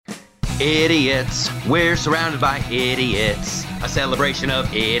Idiots, we're surrounded by idiots. A celebration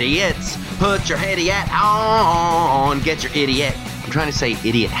of idiots. Put your idiot on. Get your idiot. I'm trying to say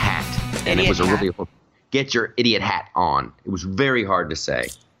idiot hat. And Idiot it was a hat. really. Get your idiot hat on. It was very hard to say.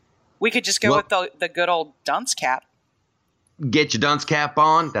 We could just go with the good old dunce cap. Get your dunce cap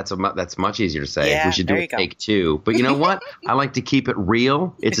on. That's much easier to say. Yeah, We should do there a you go. take two. But you know what? I like to keep it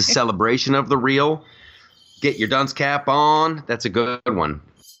real. It's a celebration of the real. Get your dunce cap on. That's a good one.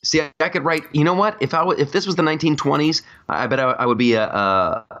 See, I could write. You know what? If this was the 1920s, I bet I would be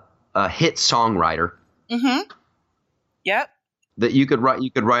a hit songwriter. Mm-hmm. Yep. That you could write. You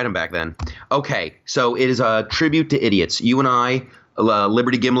could write them back then. Okay, so it is a tribute to idiots. You and I,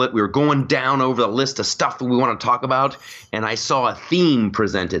 Liberty Gimlet, we were going down over the list of stuff that we want to talk about, and I saw a theme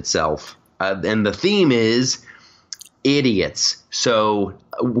present itself, and the theme is idiots. So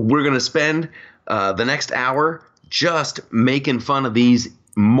we're going to spend the next hour just making fun of these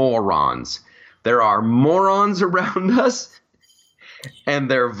morons. There are morons around us, and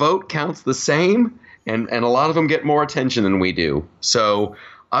their vote counts the same, and a lot of them get more attention than we do. So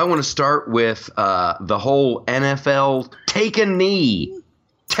I want to start with the whole NFL take a knee.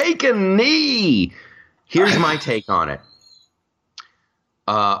 Take a knee. Here's my take on it.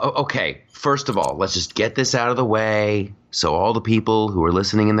 Okay, first of all, let's just get this out of the way. So all the people who are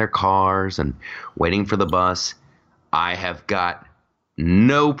listening in their cars and waiting for the bus, I have got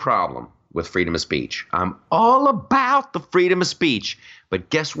no problem with freedom of speech. I'm all about the freedom of speech. But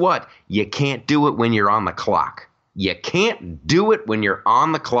guess what? You can't do it when you're on the clock. You can't do it when you're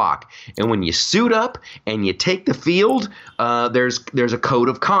on the clock. And when you suit up and you take the field, there's a code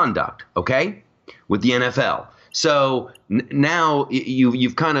of conduct, okay, with the NFL. So now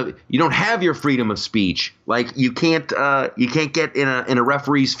you don't have your freedom of speech. Like you can't get in a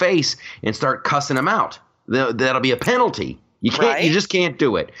referee's face and start cussing him out. That'll be a penalty. You can't. Right. You just can't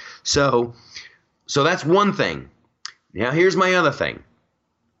do it. So that's one thing. Now here's my other thing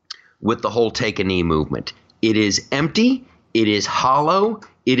with the whole take a knee movement. It is empty. It is hollow.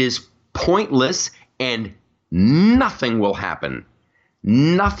 It is pointless, and nothing will happen.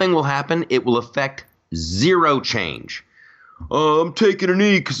 Nothing will happen. It will affect zero change. I'm taking a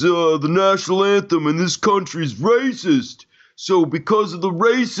knee because the national anthem in this country is racist. So because of the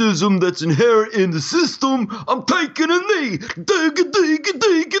racism that's inherent in the system, I'm taking a knee. Digga, digga,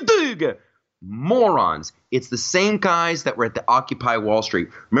 digga, digga. Morons. It's the same guys that were at the Occupy Wall Street.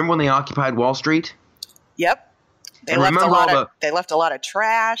 Remember when they occupied Wall Street? Yep. They And left remember they left a lot of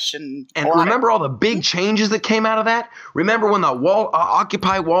trash and remember all the big changes that came out of that? Remember when the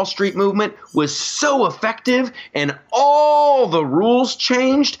Occupy Wall Street movement was so effective and all the rules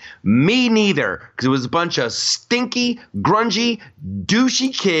changed? Me neither, because it was a bunch of stinky, grungy,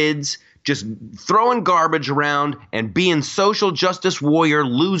 douchey kids just throwing garbage around and being social justice warrior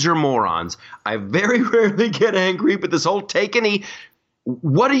loser morons. I very rarely get angry, but this whole take a knee,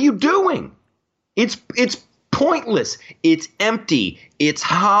 what are you doing? It's pointless. It's empty. It's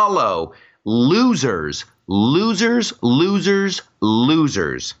hollow. Losers, losers, losers,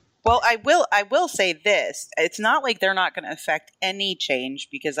 losers. Well, I will say this. It's not like they're not going to affect any change,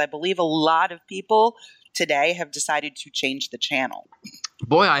 because I believe a lot of people today have decided to change the channel.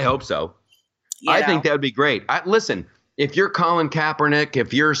 Boy, I hope so. I think that would be great. Listen, if you're Colin Kaepernick,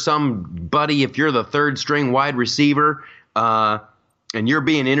 if you're somebody, if you're the third string wide receiver, and you're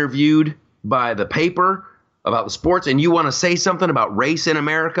being interviewed by the paper about the sports, and you want to say something about race in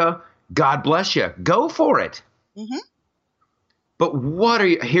America, God bless you. Go for it. Mm-hmm. But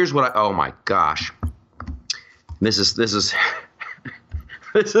here's what oh my gosh. This is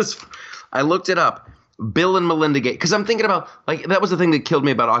I looked it up. Bill and Melinda Gates, because I'm thinking about, like, that was the thing that killed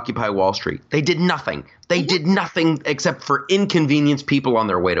me about Occupy Wall Street. They did nothing. They did nothing except for inconvenience people on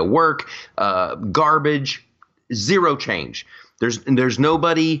their way to work, garbage, zero change. There's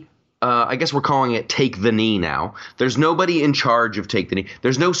nobody. I guess we're calling it Take the Knee now. There's nobody in charge of Take the Knee.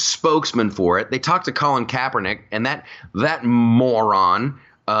 There's no spokesman for it. They talked to Colin Kaepernick, and that moron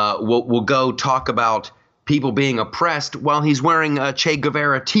will go talk about people being oppressed while he's wearing a Che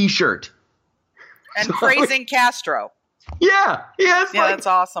Guevara T-shirt. And praising Castro. Yeah, that's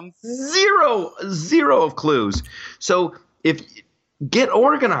awesome. Zero of clues. So if get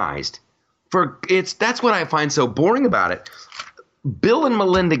organized that's what I find so boring about it. Bill and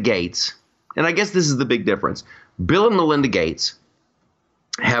Melinda Gates, and I guess this is the big difference. Bill and Melinda Gates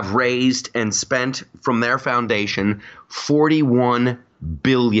have raised and spent from their foundation $41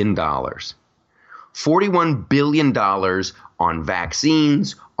 billion. $41 billion on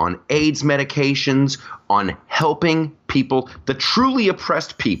vaccines, on AIDS medications, on helping people, the truly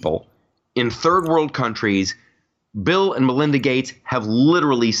oppressed people in third world countries, Bill and Melinda Gates have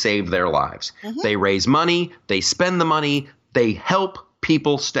literally saved their lives. Mhm. They raise money, they spend the money, they help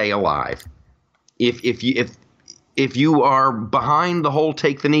people stay alive. If you are behind the whole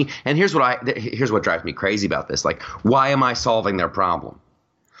take the knee, and here's what drives me crazy about this. Like, why am I solving their problem?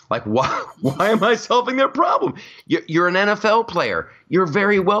 Like, why am I solving their problem? You're an NFL player. You're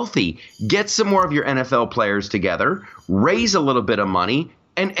very wealthy. Get some more of your NFL players together, raise a little bit of money,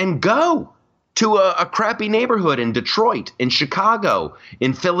 and go to a crappy neighborhood in Detroit, in Chicago,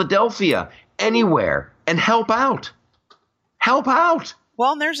 in Philadelphia, anywhere, and help out. Help out.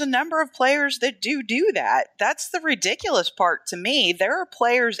 Well, and there's a number of players that do that. That's the ridiculous part to me. There are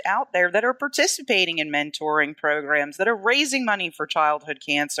players out there that are participating in mentoring programs, that are raising money for childhood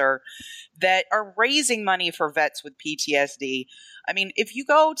cancer, that are raising money for vets with PTSD. I mean, if you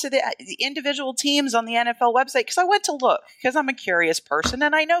go to the individual teams on the NFL website, because I went to look, because I'm a curious person,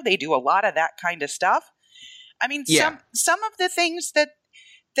 and I know they do a lot of that kind of stuff. I mean, some of the things that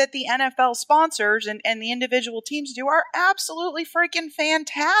the NFL sponsors and the individual teams do are absolutely freaking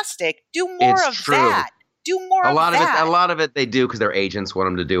fantastic. Do more of that. Do more of that. A lot of it they do because their agents want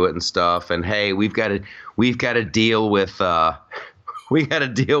them to do it and stuff. And hey, we've got to deal with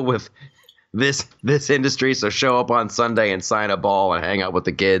this industry. So show up on Sunday and sign a ball and hang out with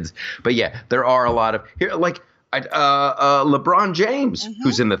the kids. But yeah, there are a lot of here like. LeBron James,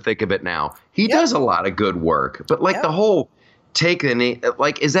 who's in the thick of it now. He does a lot of good work, but like the whole take the knee,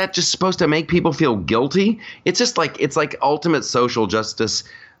 like, is that just supposed to make people feel guilty? It's just like, it's like ultimate social justice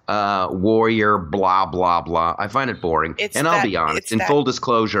warrior, blah, blah, blah. I find it boring. I'll be honest, in full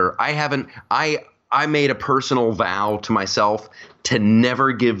disclosure, I made a personal vow to myself to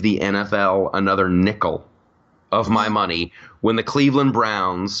never give the NFL another nickel of my money when the Cleveland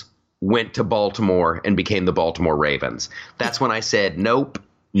Browns went to Baltimore and became the Baltimore Ravens. That's when I said, nope.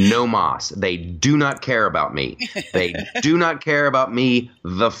 No mas. They do not care about me. They do not care about me,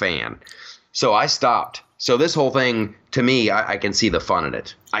 the fan. So I stopped. So this whole thing, to me, I can see the fun in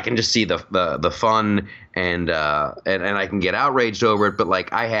it. I can just see the fun and I can get outraged over it. But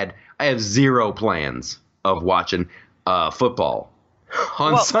like I have zero plans of watching football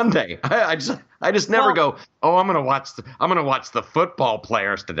on Sunday. I just never go, oh, I'm gonna watch the football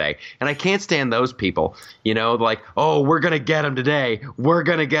players today, and I can't stand those people. You know, like, oh, we're gonna get them today. We're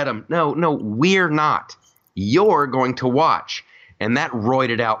gonna get them. No, we're not. You're going to watch, and that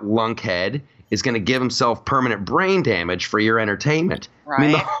roided out lunkhead is going to give himself permanent brain damage for your entertainment. Right. I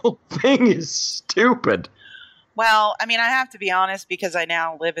mean, the whole thing is stupid. Well, I mean, I have to be honest because I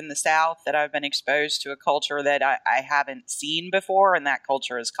now live in the South that I've been exposed to a culture that I haven't seen before, and that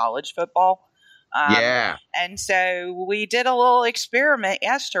culture is college football. And so we did a little experiment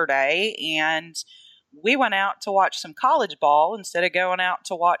yesterday, and we went out to watch some college ball instead of going out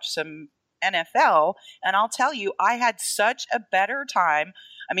to watch some NFL. And I'll tell you, I had such a better time.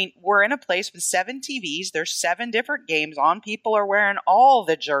 I mean, we're in a place with 7 TVs. There's 7 different games on. People are wearing all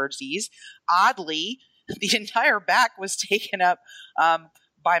the jerseys. Oddly, the entire back was taken up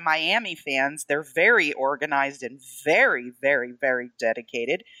by Miami fans. They're very organized and very, very, very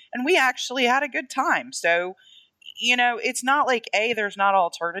dedicated. And we actually had a good time. So, you know, it's not like A, there's not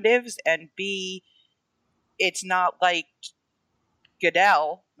alternatives, and B, it's not like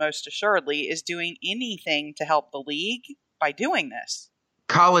Goodell, most assuredly, is doing anything to help the league by doing this.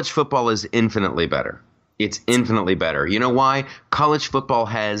 College football is infinitely better. It's infinitely better. You know why? College football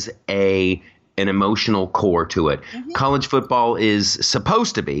has an emotional core to it. Mm-hmm. College football is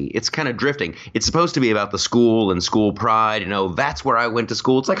supposed to be, it's kind of drifting. It's supposed to be about the school and school pride. You know, that's where I went to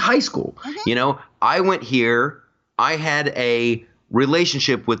school. It's like high school. Mm-hmm. You know, I went here. I had a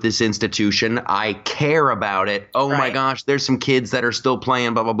relationship with this institution. I care about it. Oh my gosh, there's some kids that are still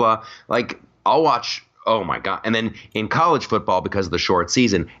playing, blah, blah, blah. Like, I'll watch. Oh my God. And then in college football, because of the short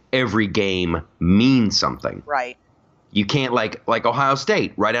season, every game means something. Right. You can't like Ohio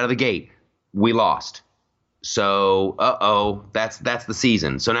State right out of the gate. We lost. So, that's the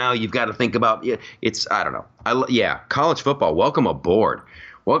season. So now you've got to think about it's, I don't know. College football. Welcome aboard.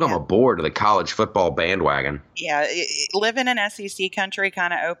 Welcome aboard to the college football bandwagon. Yeah, living in SEC country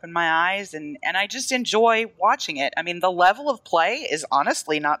kind of opened my eyes, and I just enjoy watching it. I mean, the level of play is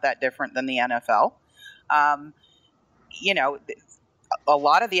honestly not that different than the NFL. You know, a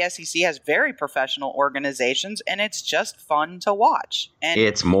lot of the SEC has very professional organizations, and it's just fun to watch. And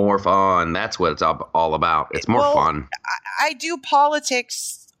it's more fun. That's what it's all about. It's more fun. I do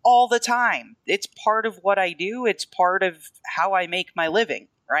politics all the time. It's part of what I do. It's part of how I make my living,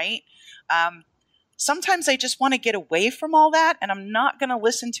 right? Sometimes I just want to get away from all that, and I'm not going to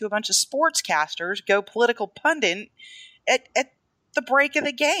listen to a bunch of sportscasters go political pundit at the break of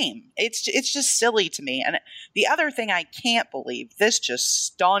the game. It's just silly to me. And the other thing I can't believe, this just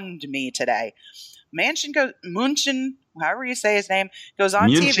stunned me today. Munchen, however you say his name, goes on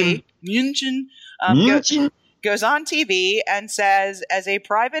TV. Munchen. Goes on TV and says, as a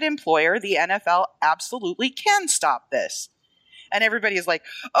private employer, the NFL absolutely can stop this. And everybody is like,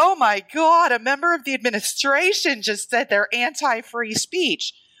 oh my God, a member of the administration just said they're anti-free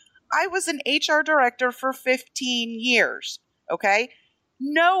speech. I was an HR director for 15 years, okay?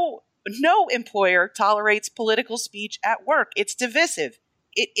 No employer tolerates political speech at work. It's divisive.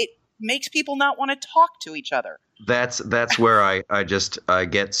 It makes people not want to talk to each other. That's where I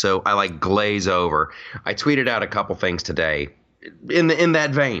get so I like glaze over. I tweeted out a couple things today in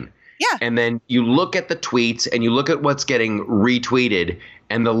that vein. Yeah. And then you look at the tweets and you look at what's getting retweeted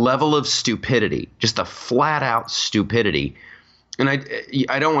and the level of stupidity, just the flat out stupidity. And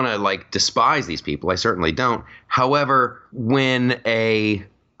I don't want to like despise these people. I certainly don't. However, when a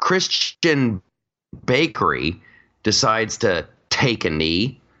Christian bakery decides to take a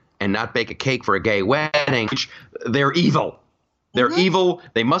knee and not bake a cake for a gay wedding, they're evil. They're evil.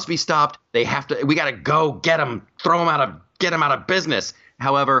 They must be stopped. We got to go get them, get them out of business.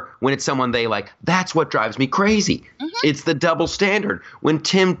 However, when it's someone they like, that's what drives me crazy. It's the double standard. When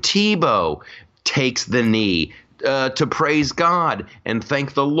Tim Tebow takes the knee to praise God and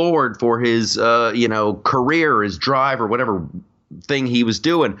thank the Lord for his, career, his drive, or whatever thing he was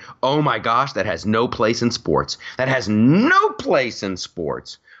doing. Oh my gosh, that has no place in sports. That has no place in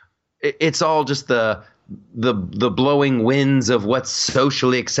sports. It's all just the blowing winds of what's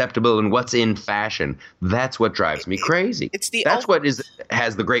socially acceptable and what's in fashion. That's what drives me crazy.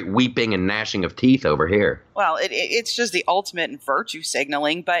 Has the great weeping and gnashing of teeth over here. Well, it's just the ultimate virtue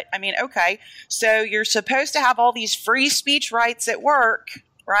signaling. But I mean, okay, so you're supposed to have all these free speech rights at work,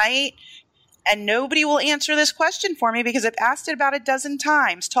 right? And nobody will answer this question for me because I've asked it about a dozen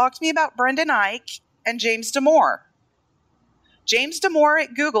times. Talk to me about Brendan Eich and James Damore. James Damore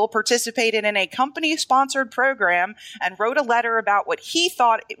at Google participated in a company-sponsored program and wrote a letter about what he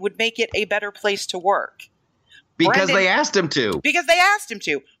thought would make it a better place to work. Because they asked him to.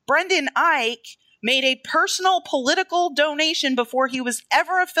 Brendan Eich made a personal political donation before he was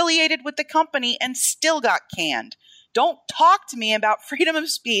ever affiliated with the company and still got canned. Don't talk to me about freedom of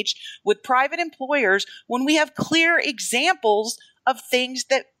speech with private employers when we have clear examples of things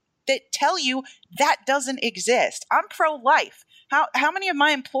that tell you that doesn't exist. I'm pro-life. How many of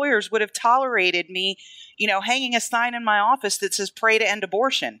my employers would have tolerated me, hanging a sign in my office that says "Pray to end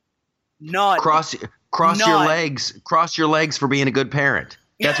abortion"? None. Cross your legs. Cross your legs for being a good parent.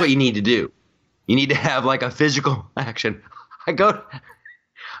 That's what you need to do. You need to have like a physical action.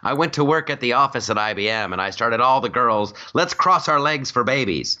 I went to work at the office at IBM and I started all the girls. Let's cross our legs for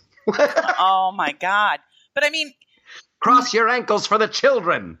babies. Oh my God! But I mean, cross your ankles for the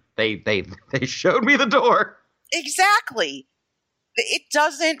children. They showed me the door. Exactly. It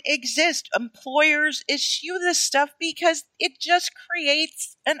doesn't exist. Employers issue this stuff because it just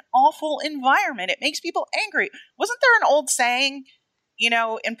creates an awful environment. It makes people angry. Wasn't there an old saying,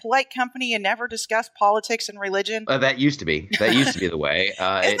 in polite company, you never discuss politics and religion? That used to be the way.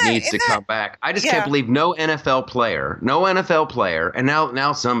 It needs to come back. I just can't believe no NFL player, and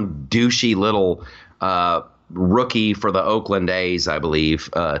now some douchey little rookie for the Oakland A's, I believe,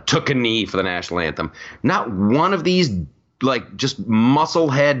 took a knee for the national anthem. Not one of these just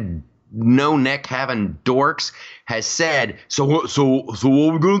musclehead, no neck having dorks has said, so what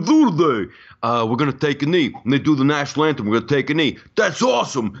are we gonna do today? We're gonna take a knee. When they do the national anthem, we're gonna take a knee. That's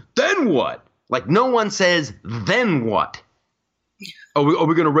awesome. Then what? No one says then what. Are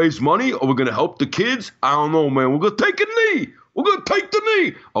we gonna raise money? Are we gonna help the kids? I don't know, man. We're gonna take a knee. We're gonna take the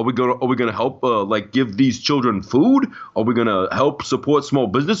knee. Are we gonna help give these children food? Are we gonna help support small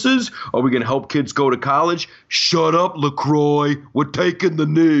businesses? Are we gonna help kids go to college? Shut up, LaCroix. We're taking the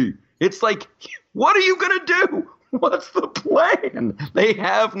knee. It's like, what are you gonna do? What's the plan? They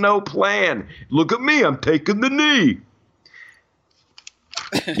have no plan. Look at me. I'm taking the knee.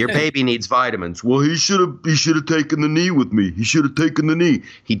 Your baby needs vitamins. Well, he should have taken the knee with me. He should have taken the knee.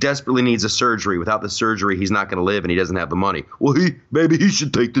 He desperately needs a surgery. Without the surgery, he's not going to live, and he doesn't have the money. Well, maybe he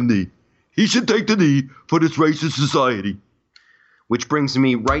should take the knee. He should take the knee for this racist society. Which brings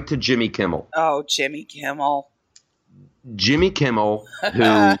me right to Jimmy Kimmel. Oh, Jimmy Kimmel. Jimmy Kimmel,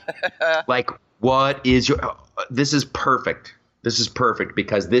 who, what is your – this is perfect. This is perfect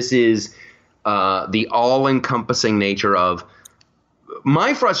because this is the all-encompassing nature of –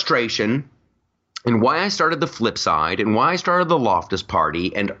 my frustration and why I started the Flip Side and why I started the Loftus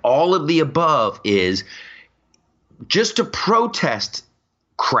Party and all of the above is just to protest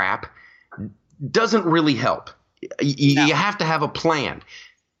crap doesn't really help. You have to have a plan.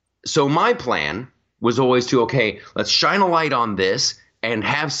 So my plan was always to, okay, let's shine a light on this and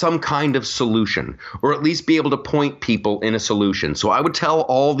have some kind of solution, or at least be able to point people in a solution. So I would tell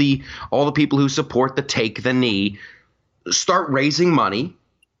all the people who support the Take the Knee, start raising money,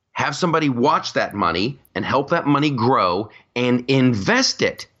 have somebody watch that money and help that money grow and invest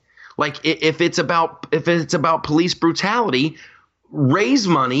it. Like if it's about police brutality, raise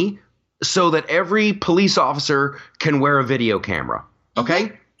money so that every police officer can wear a video camera. Okay?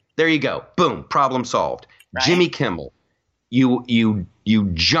 Mm-hmm. There you go. Boom. Problem solved. Right. Jimmy Kimmel, you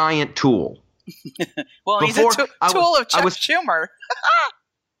giant tool. Well, he's a tool of Chuck Schumer.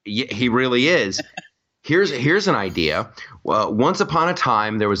 Yeah, he really is. Here's an idea. Once upon a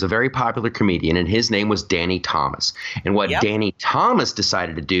time, there was a very popular comedian, and his name was Danny Thomas. And what Danny Thomas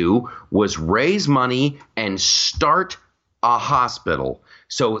decided to do was raise money and start a hospital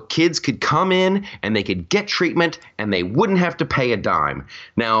so kids could come in and they could get treatment and they wouldn't have to pay a dime.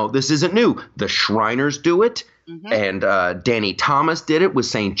 Now, this isn't new. The Shriners do it. Mm-hmm. And Danny Thomas did it with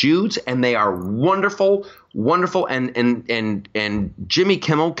St. Jude's, and they are wonderful, wonderful. And Jimmy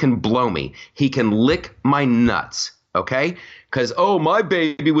Kimmel can blow me. He can lick my nuts, okay? Because, my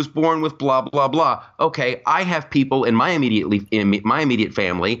baby was born with blah, blah, blah. Okay, I have people in my immediate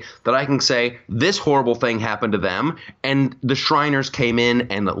family that I can say this horrible thing happened to them, and the Shriners came in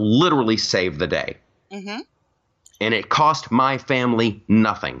and literally saved the day. Mm-hmm. And it cost my family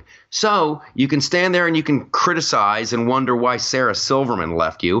nothing. So you can stand there and you can criticize and wonder why Sarah Silverman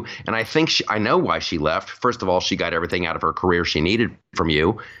left you. And I think I know why she left. First of all, she got everything out of her career she needed from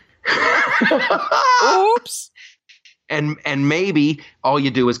you. Oops. And maybe all you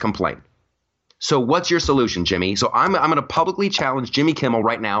do is complain. So what's your solution, Jimmy? So I'm going to publicly challenge Jimmy Kimmel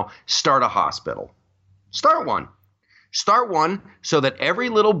right now. Start a hospital. Start one. Start one so that every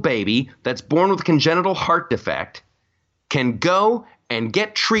little baby that's born with a congenital heart defect can go and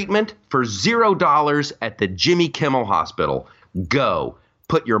get treatment for $0 at the Jimmy Kimmel Hospital. Go.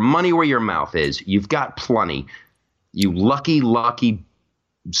 Put your money where your mouth is. You've got plenty. You lucky, lucky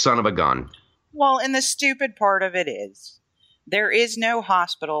son of a gun. Well, and the stupid part of it is there is no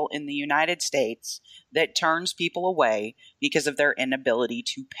hospital in the United States that turns people away because of their inability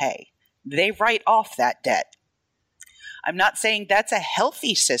to pay. They write off that debt. I'm not saying that's a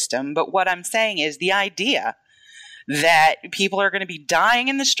healthy system, but what I'm saying is the idea that people are going to be dying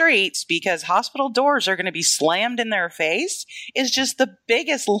in the streets because hospital doors are going to be slammed in their face is just the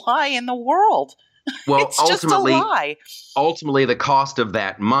biggest lie in the world. Well, it's just a lie. Ultimately, the cost of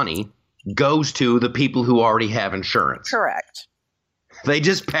that money goes to the people who already have insurance. Correct. They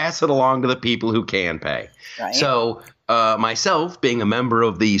just pass it along to the people who can pay. Right. So myself, being a member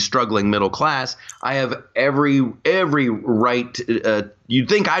of the struggling middle class, I have every right. You'd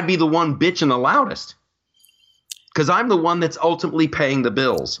think I'd be the one bitching the loudest because I'm the one that's ultimately paying the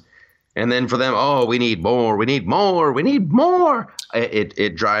bills. And then for them, we need more, we need more, we need more.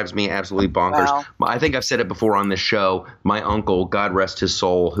 It drives me absolutely bonkers. Wow. I think I've said it before on this show. My uncle, God rest his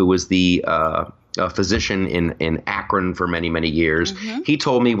soul, who was the physician in Akron for many, many years, mm-hmm. He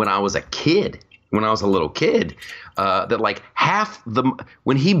told me when I was a little kid, that like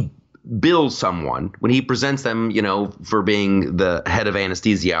when he bills someone, when he presents them, for being the head of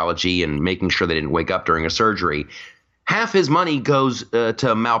anesthesiology and making sure they didn't wake up during a surgery, half his money goes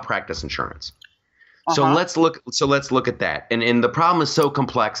to malpractice insurance. Uh-huh. So let's look at that. And the problem is so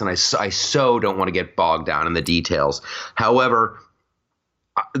complex, and I so don't want to get bogged down in the details. However,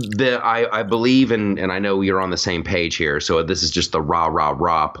 I believe, and I know you're on the same page here. So this is just the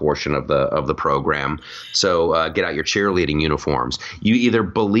rah portion of the program. So get out your cheerleading uniforms. You either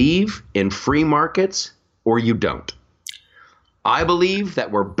believe in free markets or you don't. I believe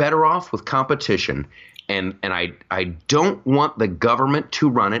that we're better off with competition. And I don't want the government to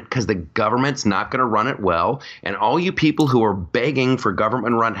run it because the government's not going to run it well. And all you people who are begging for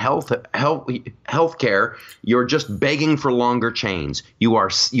government-run health care, you're just begging for longer chains. You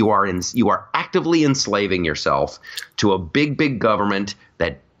are actively enslaving yourself to a big government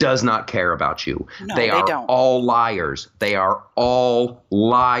that does not care about you. No, they don't. All liars. They are all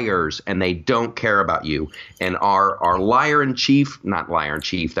liars, and they don't care about you. And our liar in chief, not liar in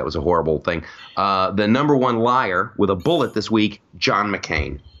chief, that was a horrible thing. The number one liar with a bullet this week, John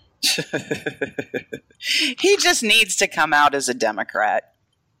McCain. He just needs to come out as a Democrat.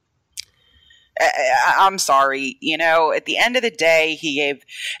 I'm sorry. At the end of the day,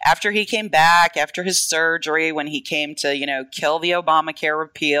 after he came back, after his surgery, when he came to, kill the Obamacare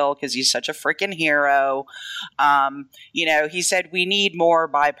repeal because he's such a freaking hero, he said, we need more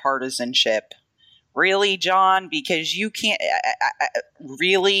bipartisanship. Really, John? Because you can't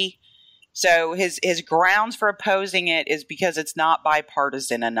really, So his grounds for opposing it is because it's not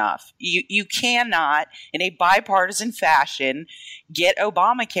bipartisan enough. You cannot, in a bipartisan fashion, get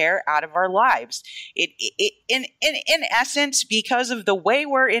Obamacare out of our lives. In essence, because of the way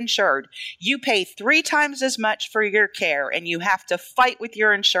we're insured, you pay 3 times as much for your care, and you have to fight with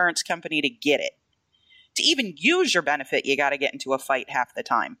your insurance company to get it. To even use your benefit, you got to get into a fight half the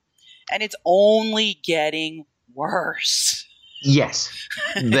time, and it's only getting worse. Yes,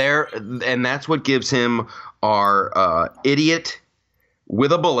 and that's what gives him our idiot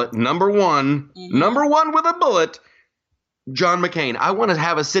with a bullet. Number one with a bullet, John McCain. I want to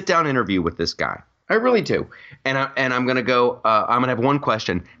have a sit-down interview with this guy. I really do. And I'm going to go. I'm going to have one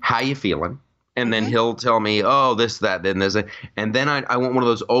question. How you feeling? And then he'll tell me, oh, this, that, then there's a. And then I want one of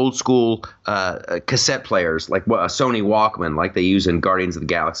those old school cassette players, like a Sony Walkman, like they use in Guardians of the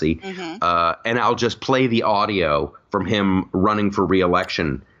Galaxy. And I'll just play the audio from him running for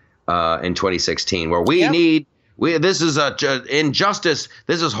re-election in 2016, where this is injustice.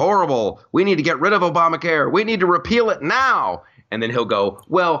 This is horrible. We need to get rid of Obamacare. We need to repeal it now. And then he'll go,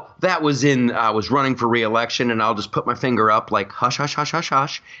 well, that was I was running for re-election, and I'll just put my finger up like hush, hush, hush, hush,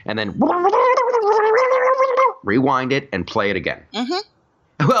 hush, and then rewind it and play it again.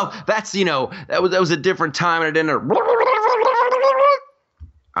 Well, that's, that was a different time, and I didn't.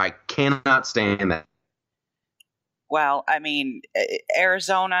 I cannot stand that. Well, I mean,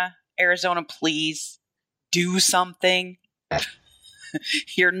 Arizona, please do something.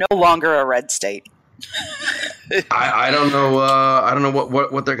 You're no longer a red state. I don't know. I don't know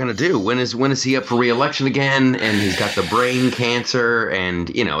what they're gonna do. When is he up for re-election again? And he's got the brain cancer, and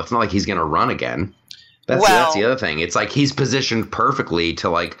it's not like he's gonna run again. That's the other thing. It's like he's positioned perfectly to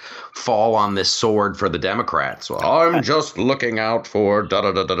like fall on this sword for the Democrats. Well, I'm just looking out for da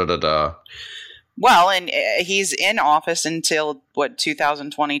da da da da da. Well, and he's in office until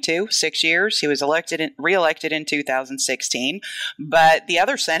 2022, 6 years. He was reelected in 2016. But the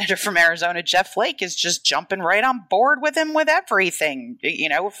other senator from Arizona, Jeff Flake, is just jumping right on board with him with everything.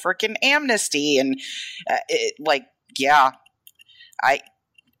 Freaking amnesty and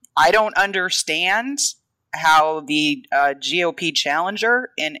I don't understand how the GOP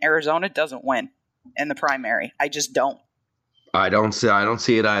challenger in Arizona doesn't win in the primary. I just don't. I don't see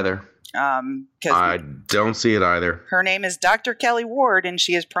it either. I don't see it either. Her name is Dr. Kelly Ward, and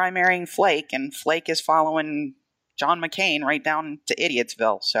she is primarying Flake, and Flake is following John McCain right down to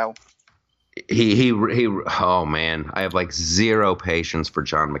Idiotsville. So he oh man, I have like zero patience for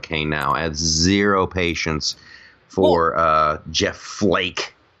John McCain now. I have zero patience for Jeff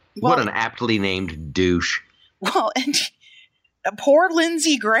Flake. What an aptly named douche. Well, and poor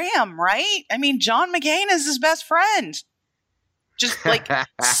Lindsey Graham, right? I mean, John McCain is his best friend. Just like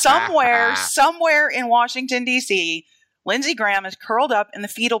somewhere in Washington, D.C., Lindsey Graham is curled up in the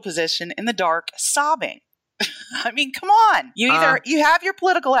fetal position in the dark, sobbing. I mean, come on. You either you have your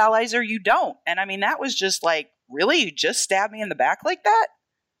political allies or you don't. And I mean, that was just like, really? You just stabbed me in the back like that?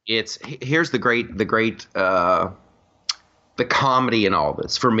 Here's the comedy in all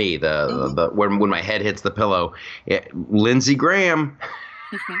this for me. When my head hits the pillow, Lindsey Graham,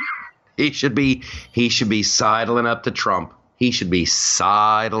 he should be sidling up to Trump. He should be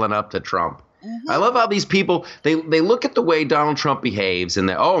sidling up to Trump. I love how these people, they look at the way Donald Trump behaves and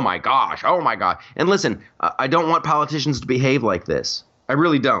they, oh my gosh. And listen, I don't want politicians to behave like this. I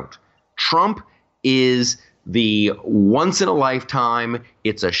really don't. Trump is the once in a lifetime.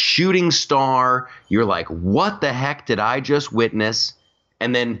 It's a shooting star. You're like, what the heck did I just witness?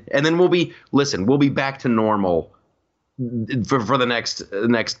 And then we'll be back to normal for the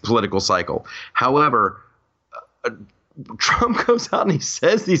next political cycle. However, Trump goes out and he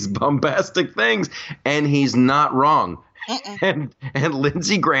says these bombastic things, and he's not wrong. And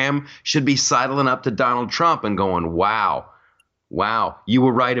Lindsey Graham should be sidling up to Donald Trump and going, wow, you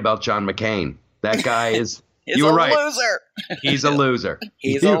were right about John McCain. That guy is you were right. Loser. He's a loser.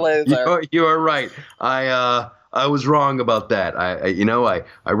 He's a loser. You are right. I was wrong about that.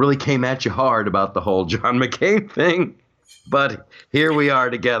 I really came at you hard about the whole John McCain thing, but here we are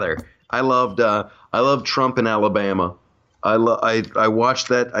together. I loved Trump in Alabama. I watched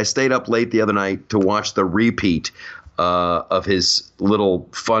that. I stayed up late the other night to watch the repeat of his little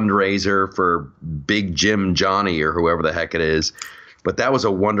fundraiser for Big Jim Johnny or whoever the heck it is. But that was a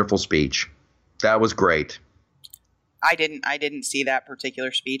wonderful speech. That was great. I didn't see that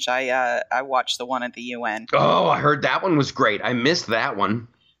particular speech. I watched the one at the UN. Oh, I heard that one was great. I missed that one.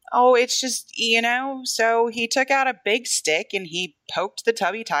 Oh, it's just, so he took out a big stick and he poked the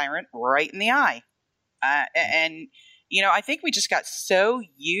tubby tyrant right in the eye. And I think we just got so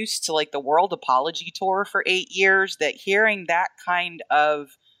used to like the World Apology Tour for 8 years that hearing that kind of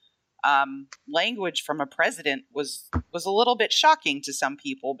language from a president was a little bit shocking to some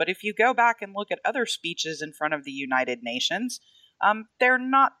people. But if you go back and look at other speeches in front of the United Nations, they're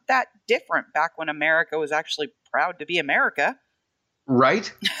not that different back when America was actually proud to be America.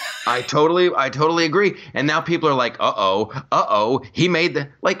 Right? I totally agree. And now people are like, he made the,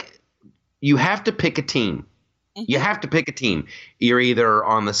 like, you have to pick a team. Mm-hmm. You have to pick a team. You're either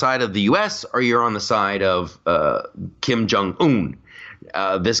on the side of the U.S. or you're on the side of Kim Jong-un.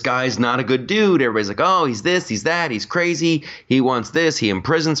 This guy's not a good dude. Everybody's like, oh, he's this, he's that, he's crazy. He wants this. He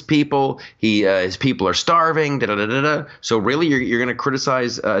imprisons people. His people are starving. Da, da, da, da, da. So really, you're going to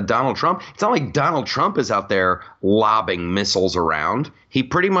criticize Donald Trump? It's not like Donald Trump is out there lobbing missiles around. He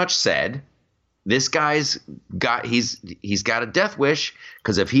pretty much said, this guy's got he's got a death wish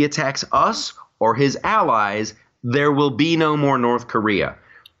because if he attacks us or his allies, there will be no more North Korea.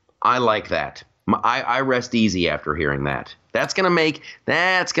 I like that. I rest easy after hearing that. That's gonna make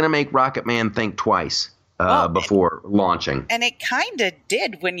Rocket Man think twice before launching. And it kind of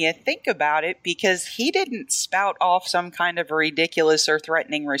did when you think about it, because he didn't spout off some kind of ridiculous or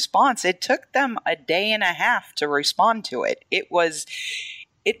threatening response. It took them a day and a half to respond to it. It was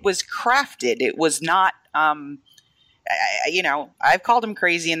crafted. It was not. I've called him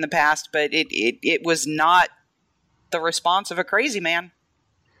crazy in the past, but it was not the response of a crazy man.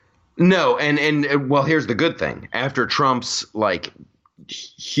 No, and well, here's the good thing. After Trump's like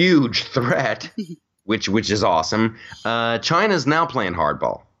huge threat, which is awesome, China's now playing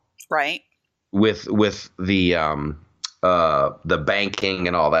hardball, right? With the banking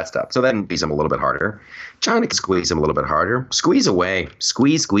and all that stuff. So that squeeze them a little bit harder. China can squeeze them a little bit harder. Squeeze away.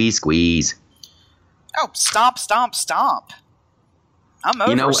 Squeeze, squeeze, squeeze. Oh, stomp, stomp, stomp. I'm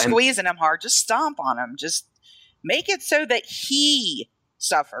over squeezing him hard. Just stomp on him. Just make it so that he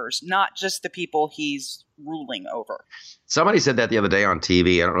suffers, not just the people he's ruling over. Somebody said that the other day on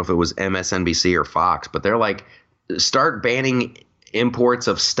TV. I don't know if it was MSNBC or Fox, but they're like, start banning imports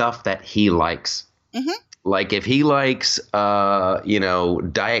of stuff that he likes. Mm-hmm. Like if he likes,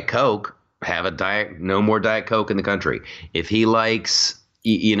 Diet Coke, no more Diet Coke in the country. If he likes,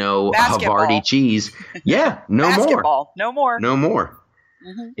 Havarti cheese, yeah, no Basketball. more. No more.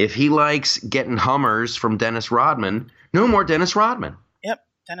 Mm-hmm. If he likes getting Hummers from Dennis Rodman, no more Dennis Rodman. Yep.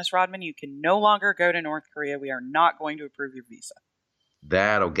 Dennis Rodman, you can no longer go to North Korea. We are not going to approve your visa.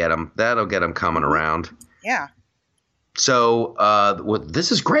 That'll get him coming around. Yeah. So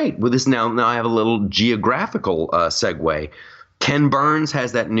this is great. With this now I have a little geographical segue. Ken Burns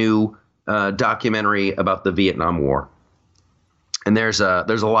has that new documentary about the Vietnam War, and there's a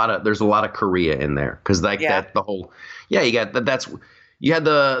lot of Korea in there because that the whole you got that's. You had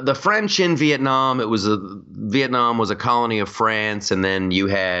the French in Vietnam. Vietnam was a colony of France, and then you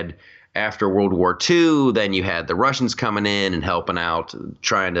had after World War II. Then you had the Russians coming in and helping out,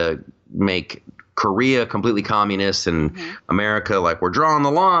 trying to make Korea completely communist, and America like we're drawing the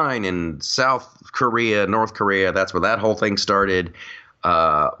line. And South Korea, North Korea, that's where that whole thing started.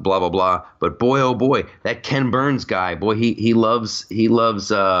 Blah blah blah. But boy, oh boy, that Ken Burns guy, boy, he loves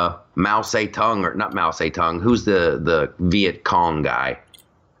Mao Zedong, or not Mao Zedong. Who's the Viet Cong guy?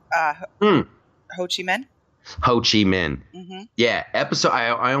 Ho Chi Minh. Ho Chi Minh. Mm-hmm. Yeah,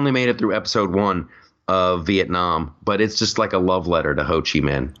 I only made it through episode 1 of Vietnam, but it's just like a love letter to Ho Chi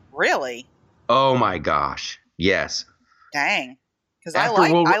Minh. Really? Oh my gosh, yes. Dang, because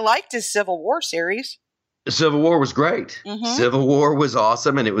I liked his Civil War series. Civil War was great. Mm-hmm. Civil War was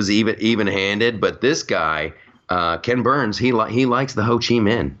awesome, and it was even-handed. But this guy, Ken Burns, he likes the Ho Chi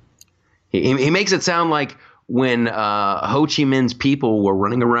Minh. He makes it sound like when Ho Chi Minh's people were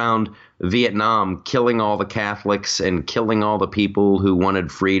running around Vietnam, killing all the Catholics and killing all the people who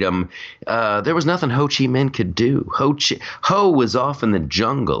wanted freedom, there was nothing Ho Chi Minh could do. Ho was off in the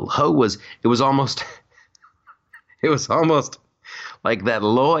jungle. It was almost like that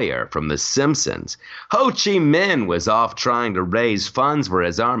lawyer from The Simpsons. Ho Chi Minh was off trying to raise funds for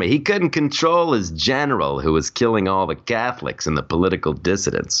his army. He couldn't control his general who was killing all the Catholics and the political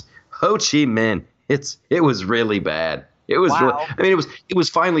dissidents. Ho Chi Minh, it was really bad. It was wow. It was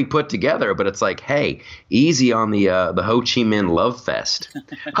finally put together, but it's like, hey, easy on the Ho Chi Minh love fest.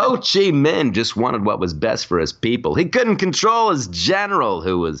 Ho Chi Minh just wanted what was best for his people. He couldn't control his general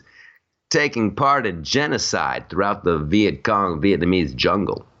who was taking part in genocide throughout the Viet Cong Vietnamese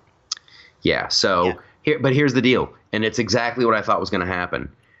jungle. Yeah, here's the deal, and it's exactly what I thought was going to happen.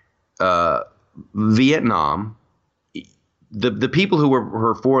 Vietnam, the people who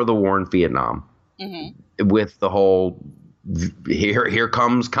were for the war in Vietnam, with the whole here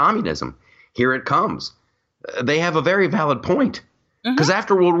comes communism, here it comes. They have a very valid point. Because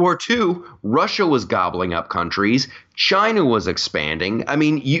after World War II, Russia was gobbling up countries. China was expanding. I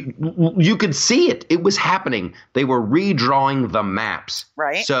mean, you could see it. It was happening. They were redrawing the maps.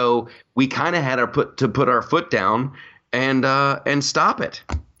 Right. So we kind of had to put our foot down and stop it.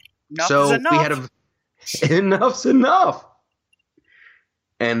 Enough is enough. Enough's enough.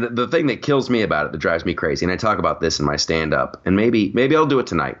 And the thing that kills me about it, that drives me crazy, and I talk about this in my stand-up, and maybe I'll do it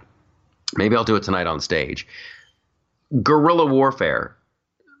tonight. Maybe I'll do it tonight on stage. Guerrilla warfare.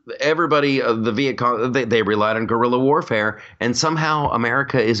 Everybody, the Viet Cong, they relied on guerrilla warfare, and somehow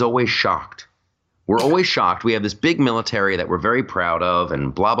America is always shocked. We're always shocked. We have this big military that we're very proud of,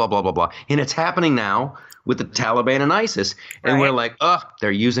 and blah, blah, blah, blah, blah. And it's happening now with the Taliban and ISIS. And we're like,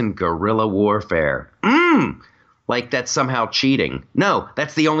 they're using guerrilla warfare. Like that's somehow cheating. No,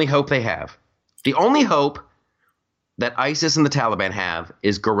 that's the only hope they have. The only hope that ISIS and the Taliban have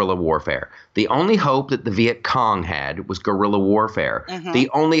is guerrilla warfare. The only hope that the Viet Cong had was guerrilla warfare. The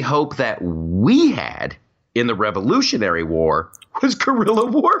only hope that we had in the Revolutionary War was guerrilla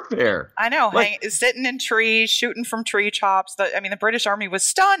warfare. I know, sitting in trees, shooting from tree tops. The British Army was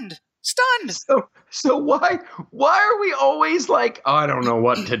stunned. So why are we always like, I don't know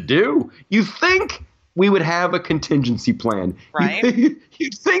what to do? You think we would have a contingency plan. Right.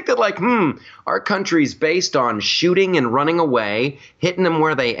 You'd think that our country's based on shooting and running away, hitting them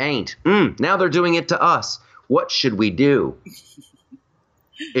where they ain't. Now they're doing it to us. What should we do?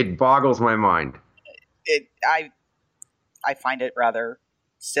 It boggles my mind. I find it rather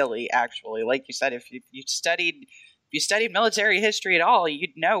silly, actually. Like you said, if you studied military history at all,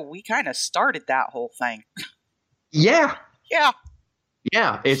 you'd know we kind of started that whole thing. Yeah. Yeah.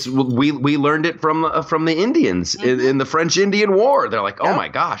 Yeah, we learned it from the Indians in the French-Indian War. They're like, oh my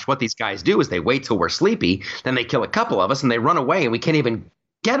gosh, what these guys do is they wait till we're sleepy, then they kill a couple of us and they run away and we can't even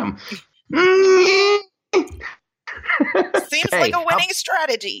get them. Seems like a winning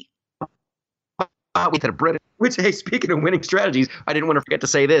strategy. Speaking of winning strategies, I didn't want to forget to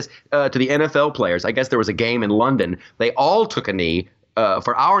say this to the NFL players. I guess there was a game in London. They all took a knee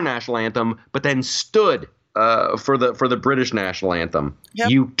for our national anthem, but then stood for the British national anthem. Yep.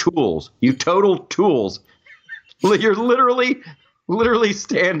 You tools, you total tools. You're literally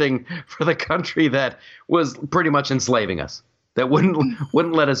standing for the country that was pretty much enslaving us. That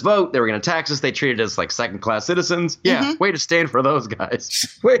wouldn't let us vote. They were going to tax us. They treated us like second-class citizens. Yeah, way to stand for those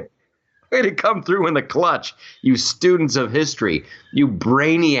guys. Way to come through in the clutch, you students of history, you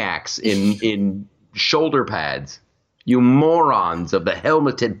brainiacs in shoulder pads, you morons of the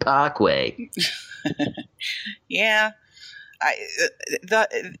helmeted parkway. Yeah,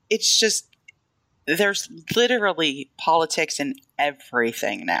 it's just there's literally politics in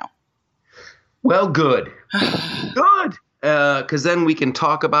everything now. Well, good, because then we can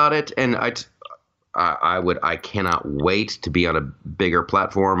talk about it, and I cannot wait to be on a bigger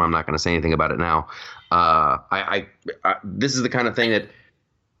platform. I'm not going to say anything about it now. This is the kind of thing that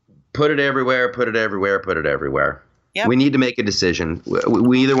put it everywhere. Yep. We need to make a decision.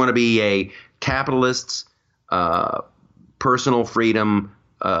 We either want to be a capitalists, personal freedom,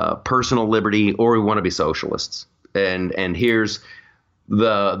 personal liberty, or we want to be socialists. And here's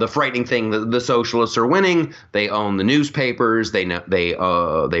the frightening thing: the socialists are winning. They own the newspapers. They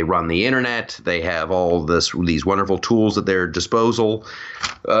run the internet. They have all these wonderful tools at their disposal.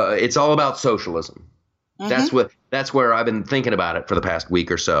 It's all about socialism. Mm-hmm. That's where I've been thinking about it for the past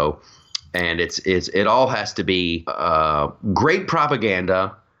week or so. And it all has to be great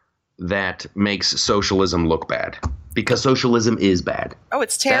propaganda that makes socialism look bad, because socialism is bad. Oh,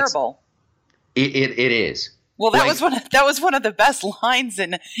 it's terrible. It is. Well, that was one of the best lines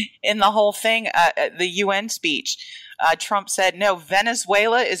in the whole thing. The UN speech. Trump said, "No,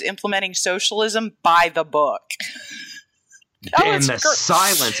 Venezuela is implementing socialism by the book." And the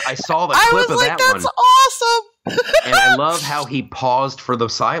silence. I saw the clip of that one. That's awesome. And I love how he paused for the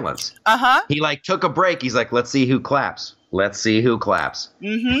silence. He took a break. He's like, let's see who claps.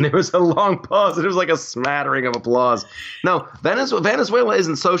 Mm-hmm. And there was a long pause, and it was like a smattering of applause. No, Venezuela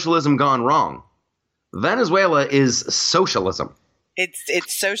isn't socialism gone wrong. Venezuela is socialism.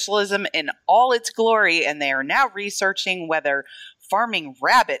 It's socialism in all its glory, and they are now researching whether farming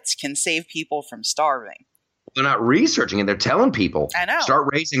rabbits can save people from starving. They're not researching it. They're telling people. I know. Start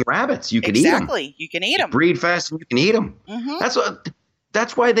raising rabbits. You can eat them. Exactly. You can eat them. Breed fast and you can eat them. Mm-hmm.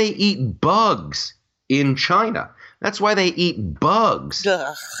 That's why they eat bugs in China. That's why they eat bugs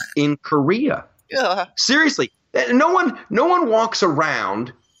in Korea. Seriously. No one walks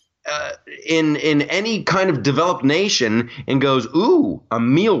around in any kind of developed nation and goes, ooh, a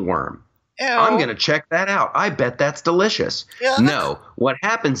mealworm. Ew. I'm going to check that out. I bet that's delicious. Yeah. No, what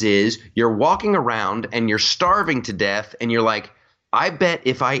happens is you're walking around and you're starving to death and you're like, I bet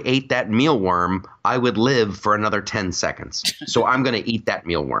if I ate that mealworm, I would live for another 10 seconds. So I'm going to eat that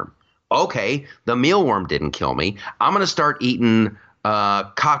mealworm. Okay, the mealworm didn't kill me. I'm going to start eating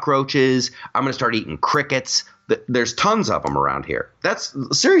cockroaches. I'm going to start eating crickets. There's tons of them around here. That's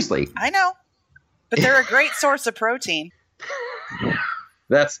seriously. I know, but they're a great source of protein.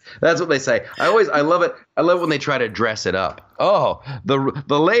 That's what they say. I love it. I love when they try to dress it up. Oh,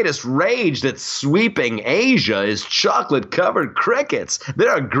 the latest rage that's sweeping Asia is chocolate-covered crickets.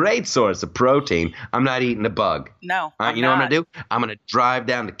 They're a great source of protein. I'm not eating a bug. No, you know what I'm going to do? I'm going to drive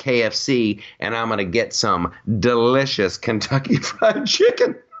down to KFC, and I'm going to get some delicious Kentucky Fried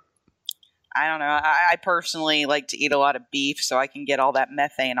Chicken. I don't know. I personally like to eat a lot of beef so I can get all that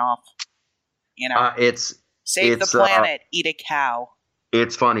methane off. You know, save the planet, eat a cow.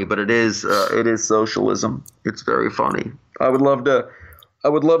 It's funny, but it is socialism. It's very funny. I would love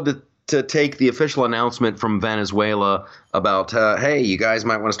to take the official announcement from Venezuela about, hey, you guys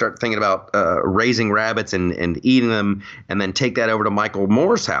might want to start thinking about raising rabbits and eating them, and then take that over to Michael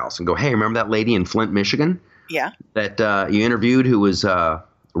Moore's house and go, hey, remember that lady in Flint, Michigan? Yeah. That you interviewed who was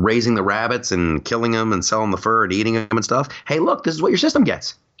raising the rabbits and killing them and selling the fur and eating them and stuff? Hey, look, this is what your system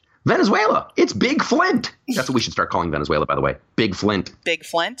gets. Venezuela. It's Big Flint. That's what we should start calling Venezuela, by the way. Big Flint. Big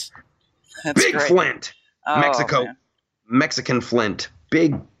Flint? That's Big great. Flint. Oh, Mexico. Man. Mexican Flint.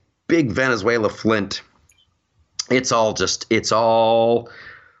 Big Venezuela Flint. It's all too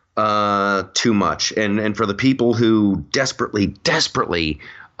much. And for the people who desperately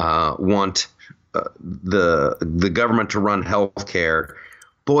want the government to run health care,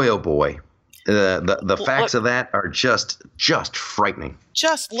 boy, oh boy. The facts of that are just frightening.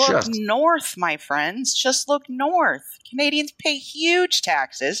 Just look north, my friends. Just look north. Canadians pay huge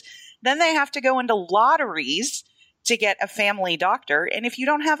taxes. Then they have to go into lotteries to get a family doctor. And if you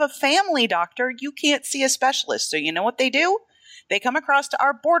don't have a family doctor, you can't see a specialist. So you know what they do? They come across to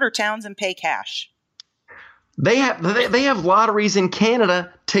our border towns and pay cash. They have lotteries in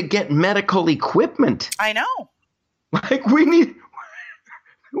Canada to get medical equipment. I know. Like we need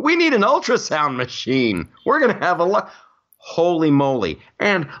an ultrasound machine. We're going to have a lot. Holy moly.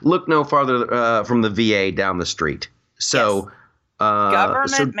 And look no farther from the VA down the street. So, yes.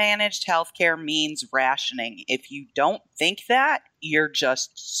 Government-managed healthcare means rationing. If you don't think that, you're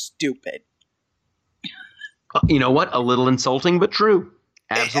just stupid. You know what? A little insulting, but true.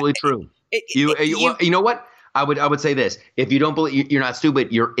 Absolutely true. You know what? I would say this. If you don't believe, you're not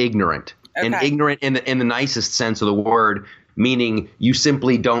stupid, you're ignorant. Okay. And ignorant in the nicest sense of the word, meaning you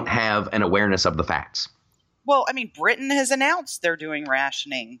simply don't have an awareness of the facts. Well, I mean, Britain has announced they're doing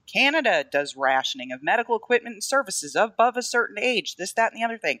rationing. Canada does rationing of medical equipment and services above a certain age, this, that, and the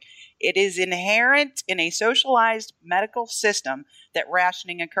other thing. It is inherent in a socialized medical system that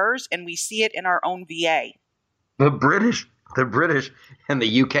rationing occurs, and we see it in our own VA. The British and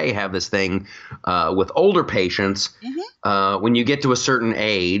the UK have this thing with older patients. Mm-hmm. When you get to a certain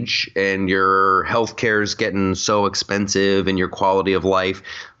age and your health care is getting so expensive and your quality of life,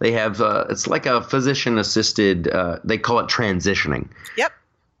 they have it's like a physician assisted. They call it transitioning. Yep.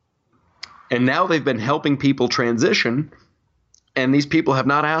 And now they've been helping people transition, and these people have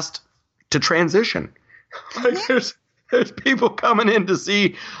not asked to transition. Like there's people coming in to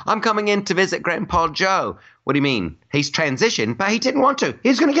see. I'm coming in to visit Grandpa Joe. What do you mean? He's transitioned, but he didn't want to.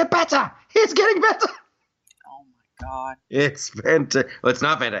 He's going to get better. He's getting better. Oh, my God. It's fantastic. Well, it's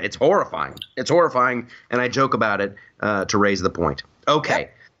not fantastic. It's horrifying. It's horrifying, and I joke about it to raise the point. Okay.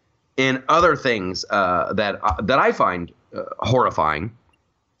 Yep. In other things that I find horrifying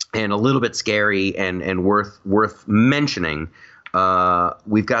and a little bit scary and worth mentioning,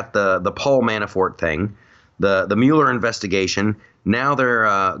 we've got the Paul Manafort thing, the Mueller investigation. Now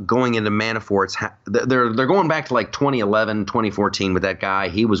they're going into Manafort's. They're going back to like 2011, 2014 with that guy.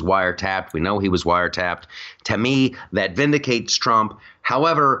 He was wiretapped. We know he was wiretapped. To me, that vindicates Trump.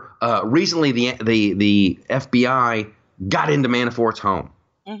 However, recently the FBI got into Manafort's home.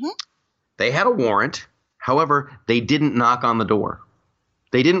 Mm-hmm. They had a warrant. However, they didn't knock on the door.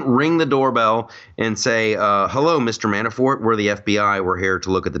 They didn't ring the doorbell and say, hello, Mr. Manafort. We're the FBI. We're here to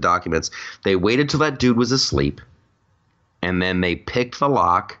look at the documents. They waited till that dude was asleep. And then they picked the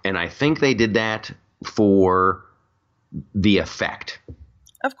lock, and I think they did that for the effect.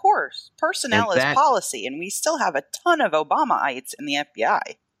 Of course. Personnel is policy, and we still have a ton of Obamaites in the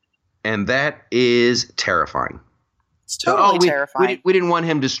FBI. And that is terrifying. It's totally terrifying. We didn't want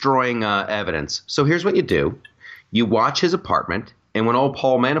him destroying evidence. So here's what you do. You watch his apartment, and when old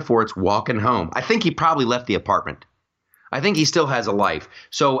Paul Manafort's walking home, I think he probably left the apartment. I think he still has a life.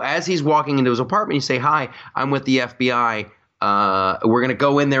 So as he's walking into his apartment, you say, hi, I'm with the FBI. We're going to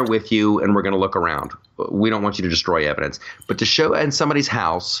go in there with you, and we're going to look around. we don't want you to destroy evidence. But to show in somebody's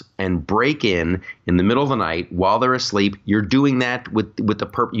house and break in the middle of the night while they're asleep, you're doing that with the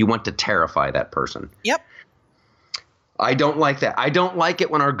purpose. You want to terrify that person. Yep. I don't like that. I don't like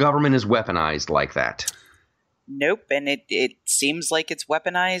it when our government is weaponized like that. Nope, and it seems like it's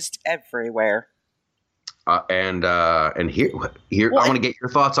weaponized everywhere. And here I want to get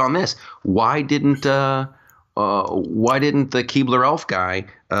your thoughts on this. Why didn't the Keebler-Elf guy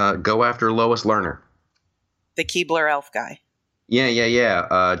go after Lois Lerner? The Keebler-Elf guy.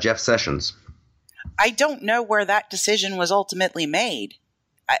 Yeah. Jeff Sessions. I don't know where that decision was ultimately made.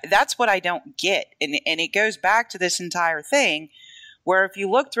 That's what I don't get, and it goes back to this entire thing, where if you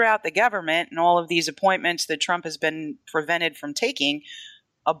look throughout the government and all of these appointments that Trump has been prevented from taking,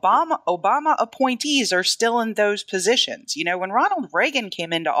 Obama appointees are still in those positions. You know, when Ronald Reagan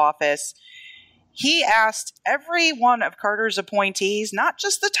came into office, he asked every one of Carter's appointees, not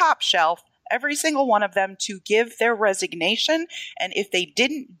just the top shelf, every single one of them to give their resignation. And if they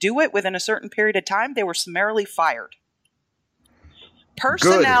didn't do it within a certain period of time, they were summarily fired.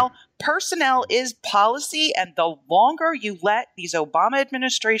 Personnel is policy, and the longer you let these Obama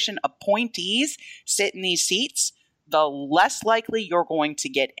administration appointees sit in these seats, the less likely you're going to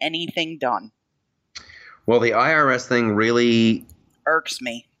get anything done. Well, the IRS thing really irks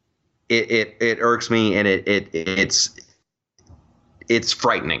me. It irks me, and it's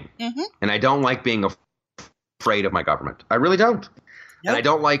frightening. Mm-hmm. And I don't like being afraid of my government. I really don't. Nope. And I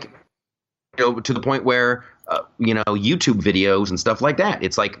don't like, to the point where YouTube videos and stuff like that.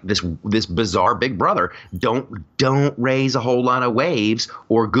 It's like this bizarre big brother. Don't raise a whole lot of waves,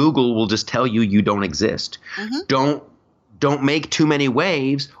 or Google will just tell you don't exist. Mm-hmm. Don't make too many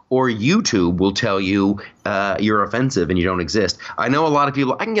waves, or YouTube will tell you you're offensive and you don't exist. I know a lot of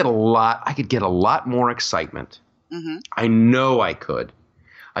people. I could get a lot more excitement. Mm-hmm. I know I could.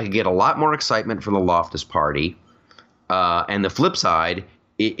 I could get a lot more excitement for the Loftus Party. And the flip side,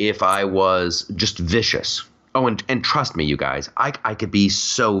 if I was just vicious. Oh, and trust me, you guys, I could be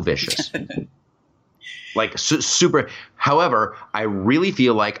so vicious. Like super. However, I really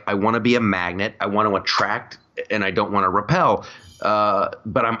feel like I want to be a magnet. I want to attract, and I don't want to repel.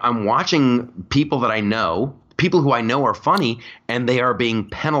 But I'm watching people that I know, people who I know are funny, and they are being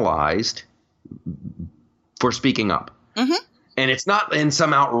penalized for speaking up. Mm-hmm. And it's not in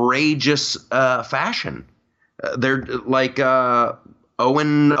some outrageous fashion. They're like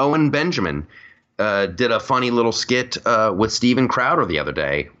Owen Benjamin. Did a funny little skit with Steven Crowder the other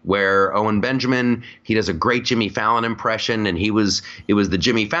day, where Owen Benjamin, he does a great Jimmy Fallon impression, and it was the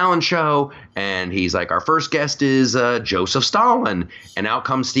Jimmy Fallon show, and he's like, our first guest is Joseph Stalin, and out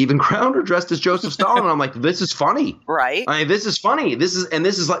comes Steven Crowder dressed as Joseph Stalin, and I'm like, this is funny, right? I mean, this is funny. This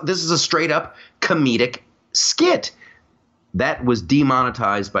is a straight up comedic skit that was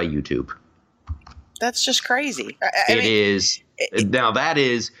demonetized by YouTube. That's just crazy.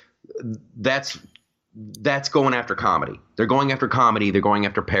 That's going after comedy. They're going after comedy. They're going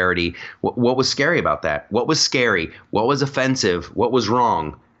after parody. What was scary about that? What was scary? What was offensive? What was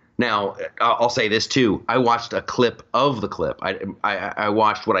wrong? Now, I'll say this too. I watched a clip of the clip. I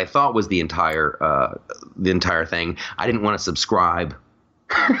watched what I thought was the entire thing. I didn't want to subscribe.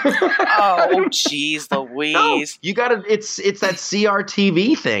 Oh, jeez, Louise! No, you gotta. It's that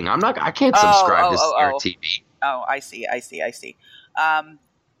CRTV thing. I can't subscribe to CRTV. Oh, I see.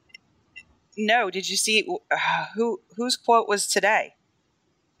 No, did you see whose quote was today?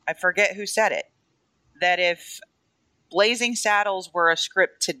 I forget who said it. That if Blazing Saddles were a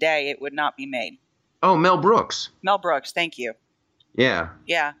script today, it would not be made. Oh, Mel Brooks. Mel Brooks, thank you. Yeah.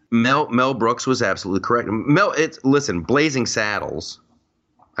 Yeah. Mel Brooks was absolutely correct. Listen, Blazing Saddles.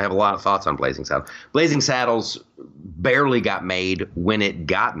 I have a lot of thoughts on Blazing Saddles. Blazing Saddles barely got made when it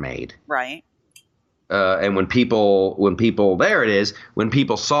got made. Right. And when people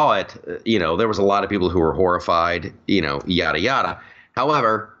saw it, there was a lot of people who were horrified, yada, yada.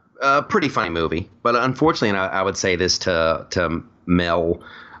 However, pretty funny movie. But unfortunately, and I would say this to Mel,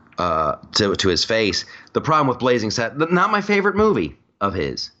 to his face, the problem with Blazing Saddles, not my favorite movie of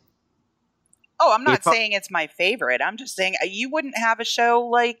his. Oh, I'm not saying it's my favorite. I'm just saying you wouldn't have a show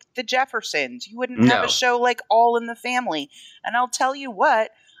like The Jeffersons. You wouldn't have a show like All in the Family. And I'll tell you what,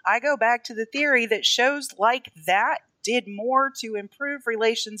 I go back to the theory that shows like that did more to improve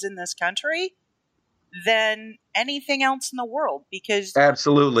relations in this country than anything else in the world, because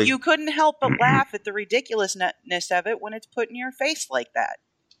absolutely you couldn't help but laugh at the ridiculousness of it when it's put in your face like that.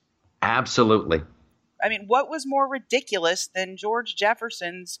 Absolutely. I mean, what was more ridiculous than George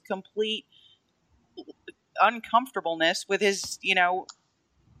Jefferson's complete uncomfortableness with his,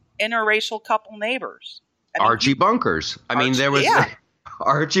 interracial couple neighbors? Archie Bunkers. There was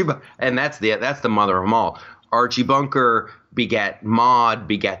Archie, and that's the mother of them all. Archie Bunker begat Maude,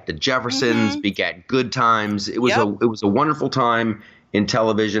 begat the Jeffersons, begat Good Times. It was a wonderful time in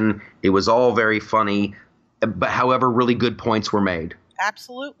television. It was all very funny, but however, really good points were made.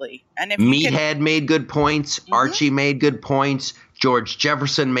 Absolutely. And if Meathead made good points, Archie made good points, George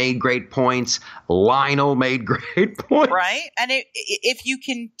Jefferson made great points, Lionel made great points. Right? And if you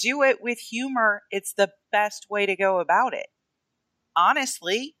can do it with humor, it's the best way to go about it.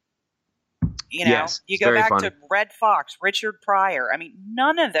 Honestly, you go back to Red Fox, Richard Pryor. I mean,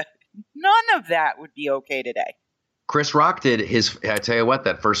 none of that would be okay today. Chris Rock did I tell you what,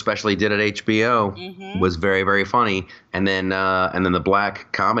 that first special he did at HBO was very, very funny. And then the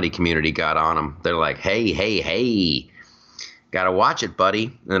black comedy community got on him. They're like, hey, gotta watch it, buddy.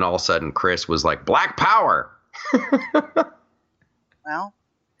 And then all of a sudden Chris was like, Black Power. Well,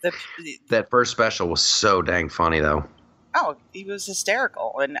 that first special was so dang funny, though. Oh, he was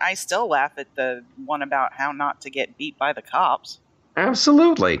hysterical. And I still laugh at the one about how not to get beat by the cops.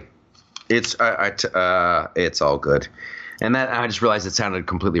 Absolutely. It's all good. And that I just realized it sounded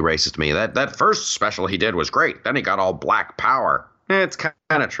completely racist to me. That first special he did was great. Then he got all Black Power. It's kind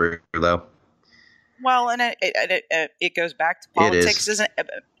of true, though. Well, and it goes back to politics.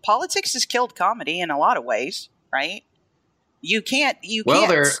 Politics has killed comedy in a lot of ways, right? You can't.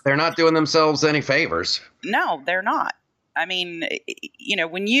 They're not doing themselves any favors. No, they're not. I mean,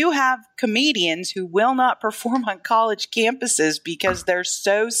 when you have comedians who will not perform on college campuses because they're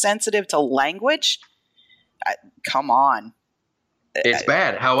so sensitive to language, come on. It's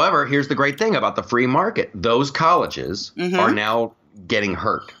bad. However, here's the great thing about the free market. Those colleges are now getting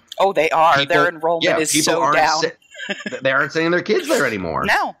hurt. Oh, they are. Their enrollment is so down. They aren't sending their kids there anymore.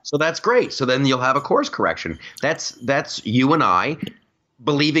 No. So that's great. So then you'll have a course correction. That's you and I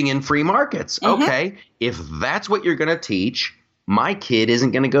believing in free markets. Okay, if that's what you're going to teach, my kid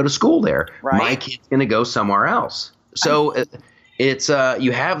isn't going to go to school there. Right. My kid's going to go somewhere else. So it's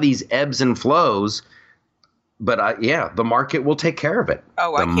you have these ebbs and flows, but the market will take care of it.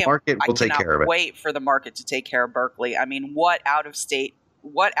 Oh, I cannot wait for the market to take care of Berkeley. I mean, what out of state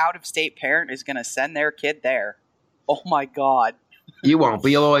parent is going to send their kid there? Oh my God. You won't, but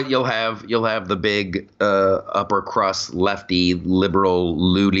you'll have the big upper crust lefty liberal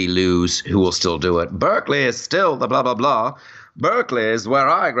loody-loos who will still do it. Berkeley is still the blah blah blah. Berkeley is where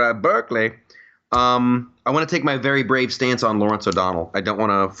I grab Berkeley. I want to take my very brave stance on Lawrence O'Donnell. I don't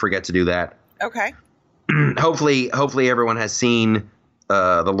want to forget to do that. Okay. Hopefully everyone has seen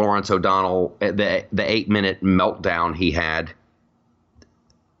the Lawrence O'Donnell the 8-minute meltdown he had.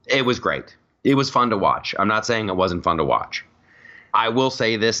 It was great. It was fun to watch. I'm not saying it wasn't fun to watch. I will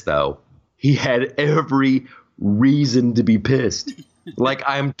say this, though. He had every reason to be pissed. Like,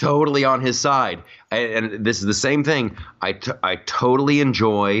 I'm totally on his side. And this is the same thing. I totally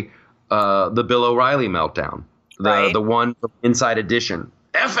enjoy the Bill O'Reilly meltdown. The one from Inside Edition.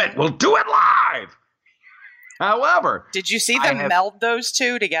 F it! We'll do it live! However... Did you see them meld those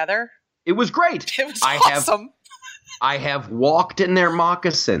two together? It was great. It was awesome. I have walked in their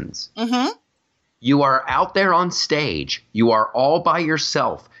moccasins. Mm-hmm. You are out there on stage. You are all by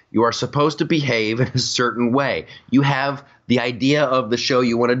yourself. You are supposed to behave in a certain way. You have the idea of the show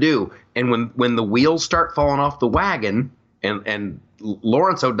you want to do. And when the wheels start falling off the wagon, and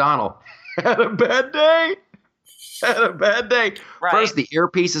Lawrence O'Donnell had a bad day. Right. First, the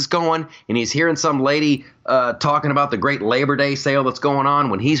earpiece is going, and he's hearing some lady talking about the great Labor Day sale that's going on.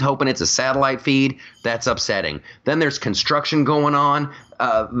 When he's hoping it's a satellite feed, that's upsetting. Then there's construction going on.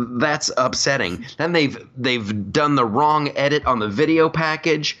 That's upsetting. Then they've done the wrong edit on the video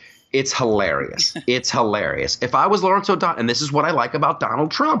package. It's hilarious. It's hilarious. If I was Lawrence O'Donnell, and this is what I like about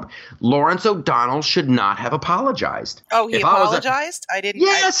Donald Trump, Lawrence O'Donnell should not have apologized. Oh, he apologized? I didn't.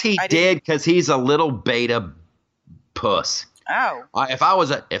 Yes, he did, because he's a little beta puss. Oh. If I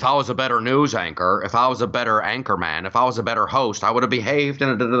was a better news anchor, if I was a better anchorman, if I was a better host, I would have behaved.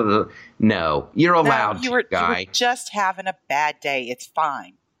 No, you're allowed, you were just having a bad day. It's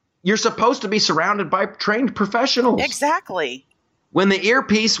fine. You're supposed to be surrounded by trained professionals. Exactly. When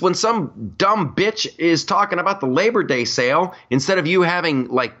some dumb bitch is talking about the Labor Day sale, instead of you having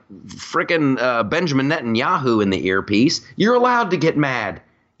like frickin' Benjamin Netanyahu in the earpiece, you're allowed to get mad.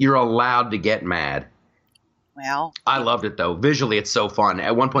 You're allowed to get mad. Well, I loved it, though. Visually, it's so fun.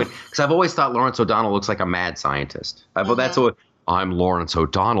 At one point, because I've always thought Lawrence O'Donnell looks like a mad scientist. That's what I'm Lawrence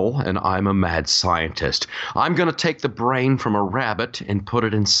O'Donnell, and I'm a mad scientist. I'm going to take the brain from a rabbit and put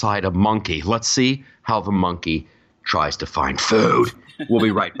it inside a monkey. Let's see how the monkey tries to find food. We'll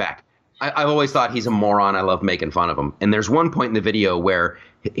be right back. I've always thought he's a moron. I love making fun of him. And there's one point in the video where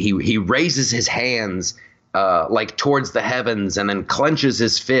he raises his hands like towards the heavens and then clenches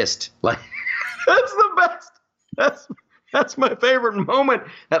his fist. Like that's the best. That's my favorite moment.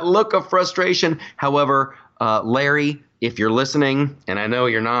 That look of frustration. However, Larry, if you're listening, and I know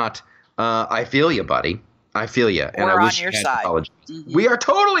you're not, I feel you, buddy. I feel you. And We're I wish on your side. Mm-hmm. We are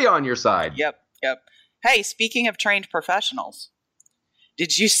totally on your side. Yep. Hey, speaking of trained professionals,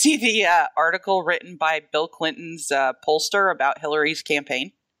 did you see the article written by Bill Clinton's pollster about Hillary's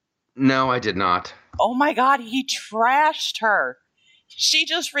campaign? No, I did not. Oh my God, he trashed her. She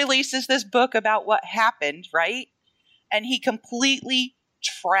just releases this book about what happened, right? And he completely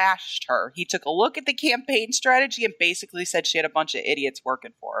trashed her. He took a look at the campaign strategy and basically said she had a bunch of idiots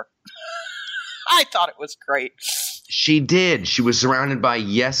working for her. I thought it was great. She did. She was surrounded by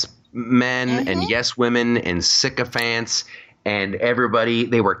yes men and yes women and sycophants and everybody.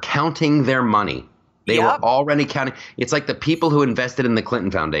 They were counting their money. They were already counting. It's like the people who invested in the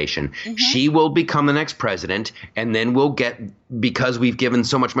Clinton Foundation. She will become the next president, and then we'll get, because we've given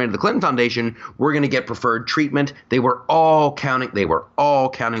so much money to the Clinton Foundation, we're going to get preferred treatment. They were all counting.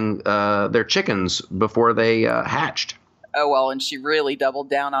 Their chickens before they hatched. Oh, well, and she really doubled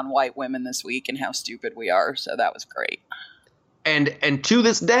down on white women this week and how stupid we are. So that was great. And to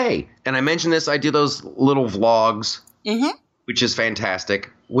this day, and I mentioned this, I do those little vlogs, which is fantastic.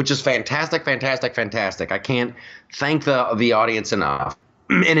 Fantastic. I can't thank the audience enough.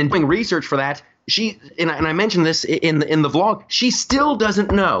 And in doing research for that, and I mentioned this in the vlog, she still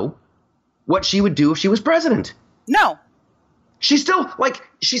doesn't know what she would do if she was president. No. She's still,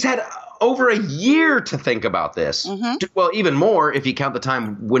 she's had over a year to think about this. Well, even more if you count the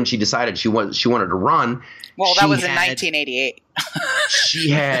time when she decided she wanted to run. Well, that was in 1988. She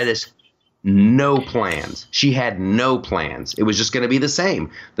had no plans. It was just going to be the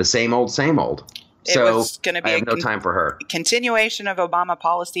same old. So it was going to be I have no time for her. Continuation of Obama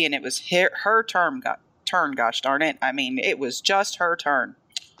policy, and it was her turn, gosh darn it. I mean, it was just her turn.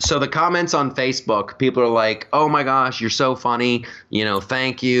 So the comments on Facebook, people are like, oh my gosh, you're so funny.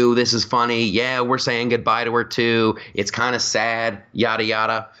 Thank you. This is funny. Yeah, we're saying goodbye to her too. It's kind of sad, yada,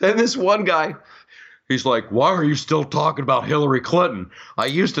 yada. And this one guy, he's like, why are you still talking about Hillary Clinton? I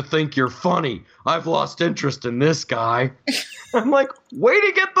used to think you're funny. I've lost interest in this guy. I'm like, way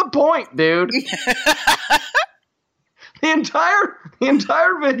to get the point, dude. The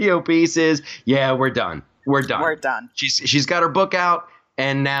entire video piece is, yeah, we're done. We're done. She's got her book out.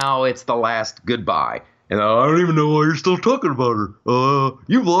 And now it's the last goodbye. And I don't even know why you're still talking about her.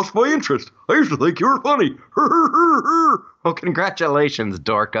 You've lost my interest. I used to think you were funny. Well, congratulations,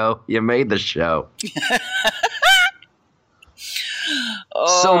 Dorco. You made the show.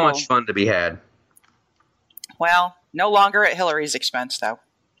 So much fun to be had. Well, no longer at Hillary's expense, though.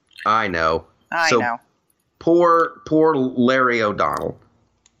 I know. I know. Poor Larry O'Donnell.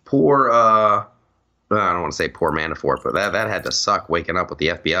 I don't want to say poor Manafort, but that had to suck waking up with the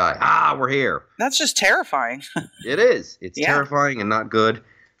FBI. We're here. That's just terrifying. It is. It's terrifying and not good.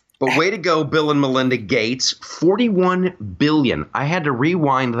 But way to go, Bill and Melinda Gates. $41 billion. I had to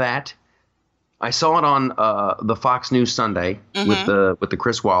rewind that. I saw it on the Fox News Sunday with the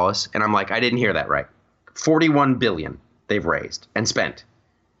Chris Wallace, and I'm like, I didn't hear that right. $41 billion they've raised and spent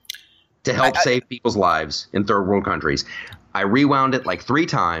to help save people's lives in third world countries. I rewound it like 3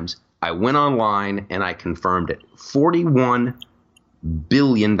 times. I went online and I confirmed it. $41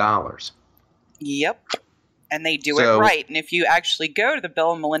 billion. Yep. And they do it right. And if you actually go to the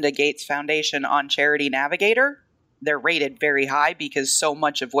Bill and Melinda Gates Foundation on Charity Navigator, they're rated very high because so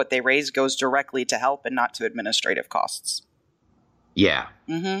much of what they raise goes directly to help and not to administrative costs. Yeah.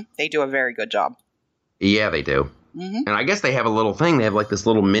 They do a very good job. Yeah, they do. And I guess they have a little thing. They have like this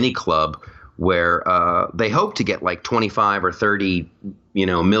little mini club where they hope to get like 25 or 30,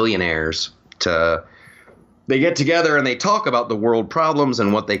 millionaires they get together and they talk about the world problems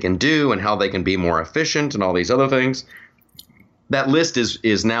and what they can do and how they can be more efficient and all these other things. That list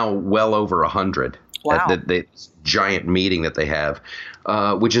is now well over 100. Wow. The giant meeting that they have,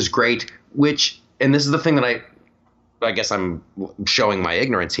 which is great. And this is the thing that I guess I'm showing my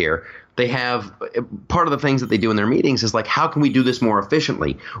ignorance here. They have part of the things that they do in their meetings is like, how can we do this more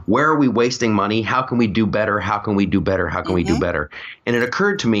efficiently? Where are we wasting money? How can we do better? How can we do better? How can we do better? And it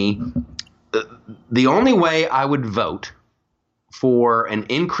occurred to me, the only way I would vote for an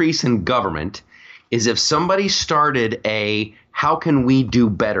increase in government is if somebody started a how can we do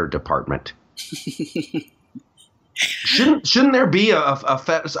better department. Shouldn't there be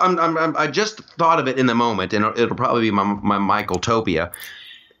I just thought of it in the moment, and it'll probably be my Michaeltopia.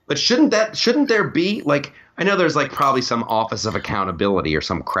 But shouldn't there be, like, I know there's like probably some Office of Accountability or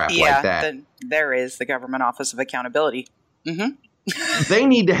some crap like that. There is the Government Office of Accountability. They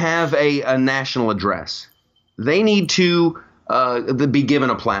need to have a national address. They need to be given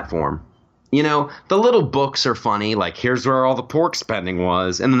a platform. You know, the little books are funny, like here's where all the pork spending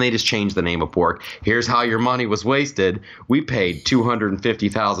was, and then they just change the name of pork. Here's how your money was wasted. We paid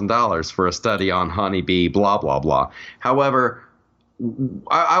 $250,000 for a study on honeybee, blah, blah, blah. However,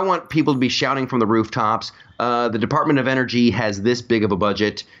 I want people to be shouting from the rooftops. The Department of Energy has this big of a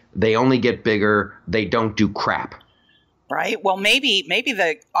budget. They only get bigger. They don't do crap. Right. Well, maybe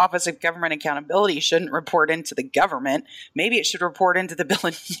the Office of Government Accountability shouldn't report into the government. Maybe it should report into the Bill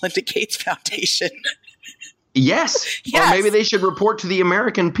and Melinda Gates Foundation. Yes. Or maybe they should report to the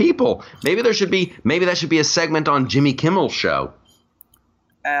American people. Maybe that should be a segment on Jimmy Kimmel's show.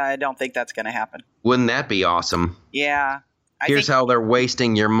 I don't think that's going to happen. Wouldn't that be awesome? Yeah. Here's how they're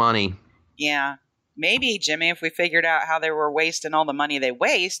wasting your money. Yeah. Maybe, Jimmy, if we figured out how they were wasting all the money they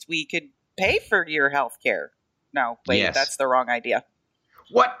waste, we could pay for your health care. No, wait, That's the wrong idea.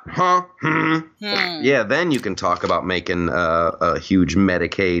 What? Huh? Yeah, then you can talk about making a huge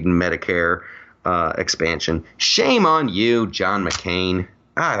Medicaid and Medicare expansion. Shame on you, John McCain.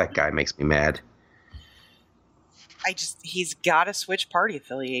 That guy makes me mad. He's got to switch party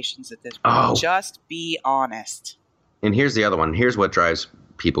affiliations at this point. Oh. Just be honest. And here's the other one. Here's what drives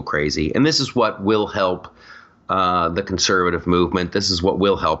people crazy. And this is what will help the conservative movement. This is what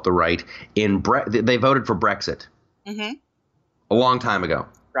will help the right. They voted for Brexit a long time ago,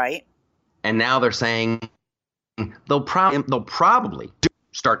 right? And now they're saying they'll probably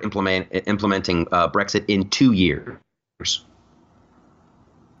start implementing Brexit in 2 years.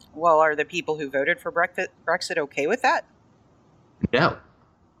 Well, are the people who voted for Brexit okay with that? No,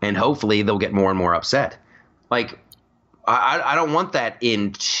 and hopefully they'll get more and more upset. Like, I don't want that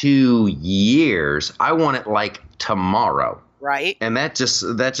in 2 years. I want it like tomorrow. Right. And that just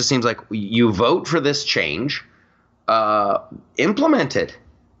seems like you vote for this change, implement it.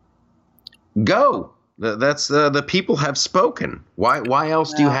 Go. That's the people have spoken. Why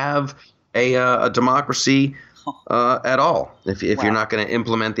else do you have a democracy at all if you're not going to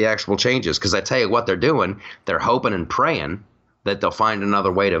implement the actual changes? Because I tell you what they're doing. They're hoping and praying that they'll find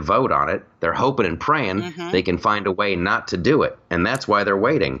another way to vote on it. They're hoping and praying they can find a way not to do it. And that's why they're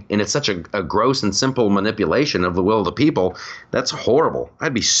waiting. And it's such a gross and simple manipulation of the will of the people. That's horrible.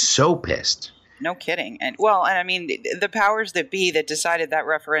 I'd be so pissed. No kidding. And I mean, the powers that be that decided that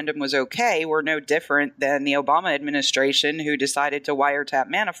referendum was okay were no different than the Obama administration who decided to wiretap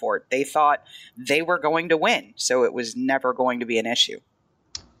Manafort. They thought they were going to win, so it was never going to be an issue.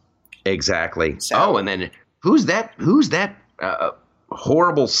 Exactly. And then who's that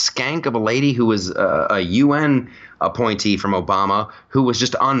horrible skank of a lady who was a UN appointee from Obama who was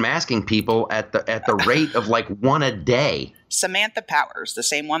just unmasking people at the rate of like one a day? Samantha Powers, the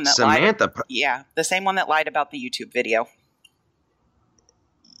same one that lied. The same one that lied about the YouTube video.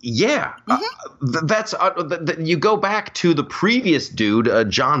 Yeah, that's you go back to the previous dude,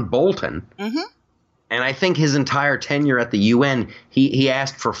 John Bolton, and I think his entire tenure at the UN, he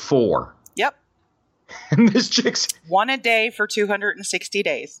asked for 4. Yep. And this chick's one a day for 260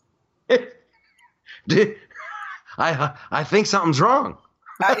 days. I think something's wrong.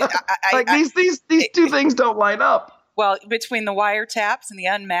 These two things don't line up. Well, between the wiretaps and the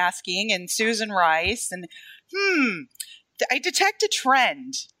unmasking and Susan Rice and I detect a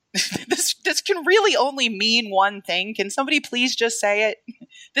trend. This can really only mean one thing. Can somebody please just say it?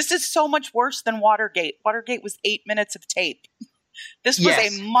 This is so much worse than Watergate. Watergate was 8 minutes of tape. This was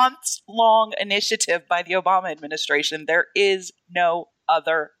a months-long initiative by the Obama administration. There is no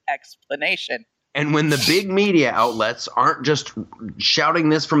other explanation. And when the big media outlets aren't just shouting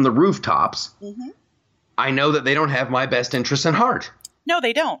this from the rooftops, I know that they don't have my best interests in heart. No,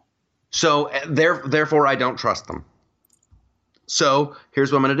 they don't. So therefore, I don't trust them. So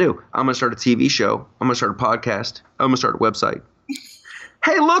here's what I'm going to do. I'm going to start a TV show. I'm going to start a podcast. I'm going to start a website.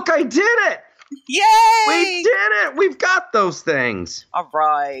 Hey, look, I did it. Yay! We did it. We've got those things. All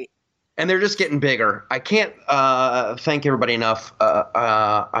right. And they're just getting bigger. I can't thank everybody enough.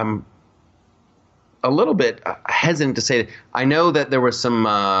 I'm a little bit hesitant to say that. I know that there was some,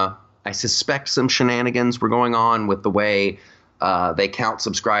 I suspect some shenanigans were going on with the way they count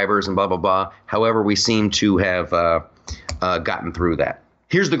subscribers and blah, blah, blah. However, we seem to have gotten through that.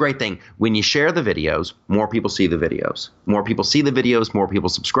 Here's the great thing. When you share the videos, more people see the videos. More people see the videos, more people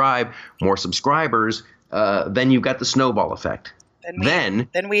subscribe, more subscribers, then you've got the snowball effect. Then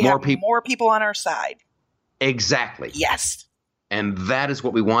we have more people on our side. Exactly. Yes. And that is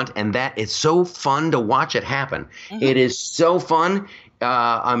what we want. And that is so fun to watch it happen. It is so fun.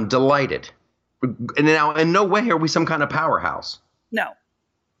 I'm delighted. Now, in no way are we some kind of powerhouse. No.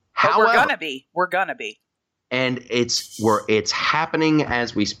 But we're going to be. We're going to be. And it's happening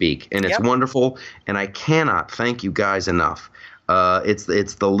as we speak, and it's wonderful. And I cannot thank you guys enough.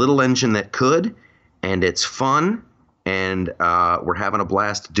 It's the little engine that could, and it's fun, and we're having a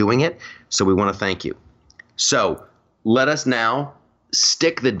blast doing it. So we want to thank you. So let us now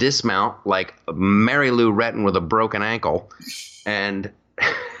stick the dismount like Mary Lou Retton with a broken ankle, and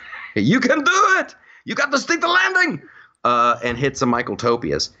you can do it. You got to stick the landing, and hit some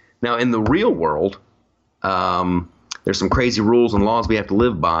Michaeltopias. Now in the real world. There's some crazy rules and laws we have to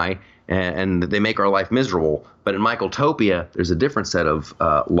live by, and they make our life miserable. But in Michaeltopia, there's a different set of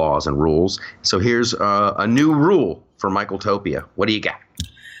laws and rules. So here's a new rule for Michaeltopia. What do you got?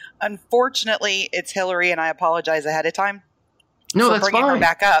 Unfortunately, it's Hillary, and I apologize ahead of time. No, that's bringing fine. Her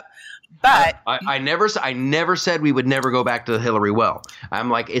back up. But I never said we would never go back to Hillary well.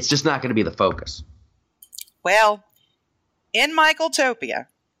 I'm like, it's just not going to be the focus. Well, in Michaeltopia,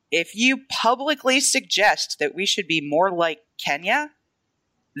 if you publicly suggest that we should be more like Kenya,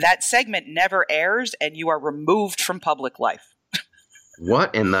 that segment never airs and you are removed from public life.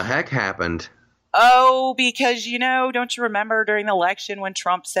 What in the heck happened? Oh, because, don't you remember during the election when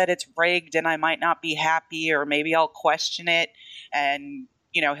Trump said it's rigged and I might not be happy or maybe I'll question it? And,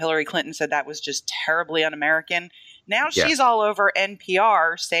 Hillary Clinton said that was just terribly un-American. Now she's all over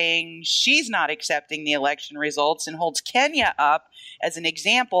NPR saying she's not accepting the election results and holds Kenya up as an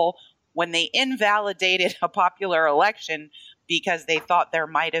example when they invalidated a popular election because they thought there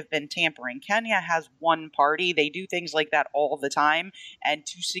might have been tampering. Kenya has one party. They do things like that all the time. And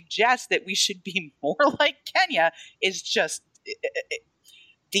to suggest that we should be more like Kenya is just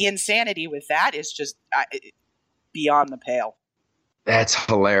the insanity with that is just beyond the pale. That's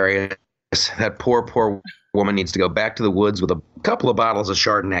hilarious. That poor woman needs to go back to the woods with a couple of bottles of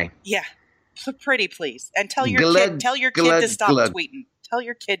Chardonnay. Yeah. Pretty please. And tell your kid to stop tweeting. Tell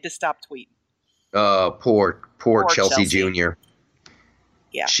your kid to stop tweeting. Poor Chelsea Jr.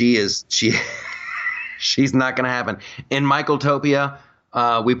 Yeah. She's not going to happen. In Michaeltopia,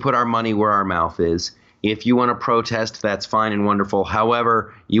 we put our money where our mouth is. If you want to protest, that's fine and wonderful.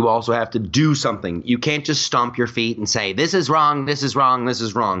 However, you also have to do something. You can't just stomp your feet and say, this is wrong, this is wrong, this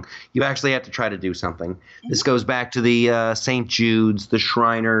is wrong. You actually have to try to do something. Mm-hmm. This goes back to the St. Jude's, the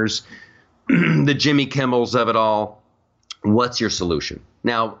Shriners, the Jimmy Kimmels of it all. What's your solution?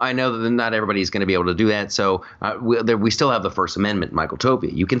 Now, I know that not everybody's going to be able to do that, so we still have the First Amendment in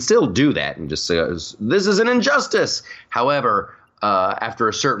Michaeltopia. You can still do that and just say, this is an injustice. However, after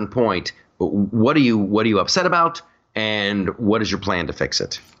a certain point, what are you upset about, and what is your plan to fix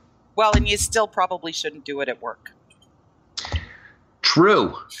it? Well, and you still probably shouldn't do it at work.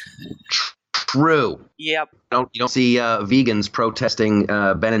 True. Yep. You don't see vegans protesting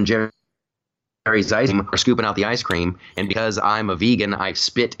Ben and Jerry's ice cream or scooping out the ice cream, and because I'm a vegan, I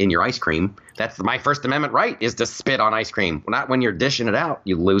spit in your ice cream. That's my First Amendment right, is to spit on ice cream. Not when you're dishing it out,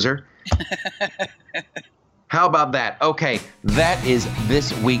 you loser. How about that? Okay, that is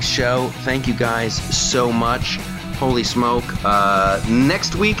this week's show. Thank you guys so much. Holy smoke.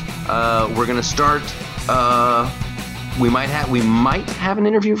 Next week, we're going to start... We might have an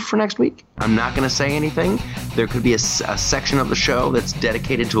interview for next week. I'm not going to say anything. There could be a section of the show that's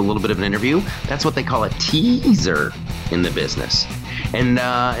dedicated to a little bit of an interview. That's what they call a teaser in the business. And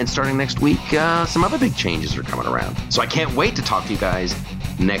starting next week, some other big changes are coming around. So I can't wait to talk to you guys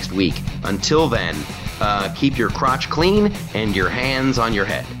next week. Until then, keep your crotch clean and your hands on your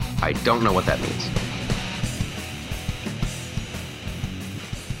head. I don't know what that means.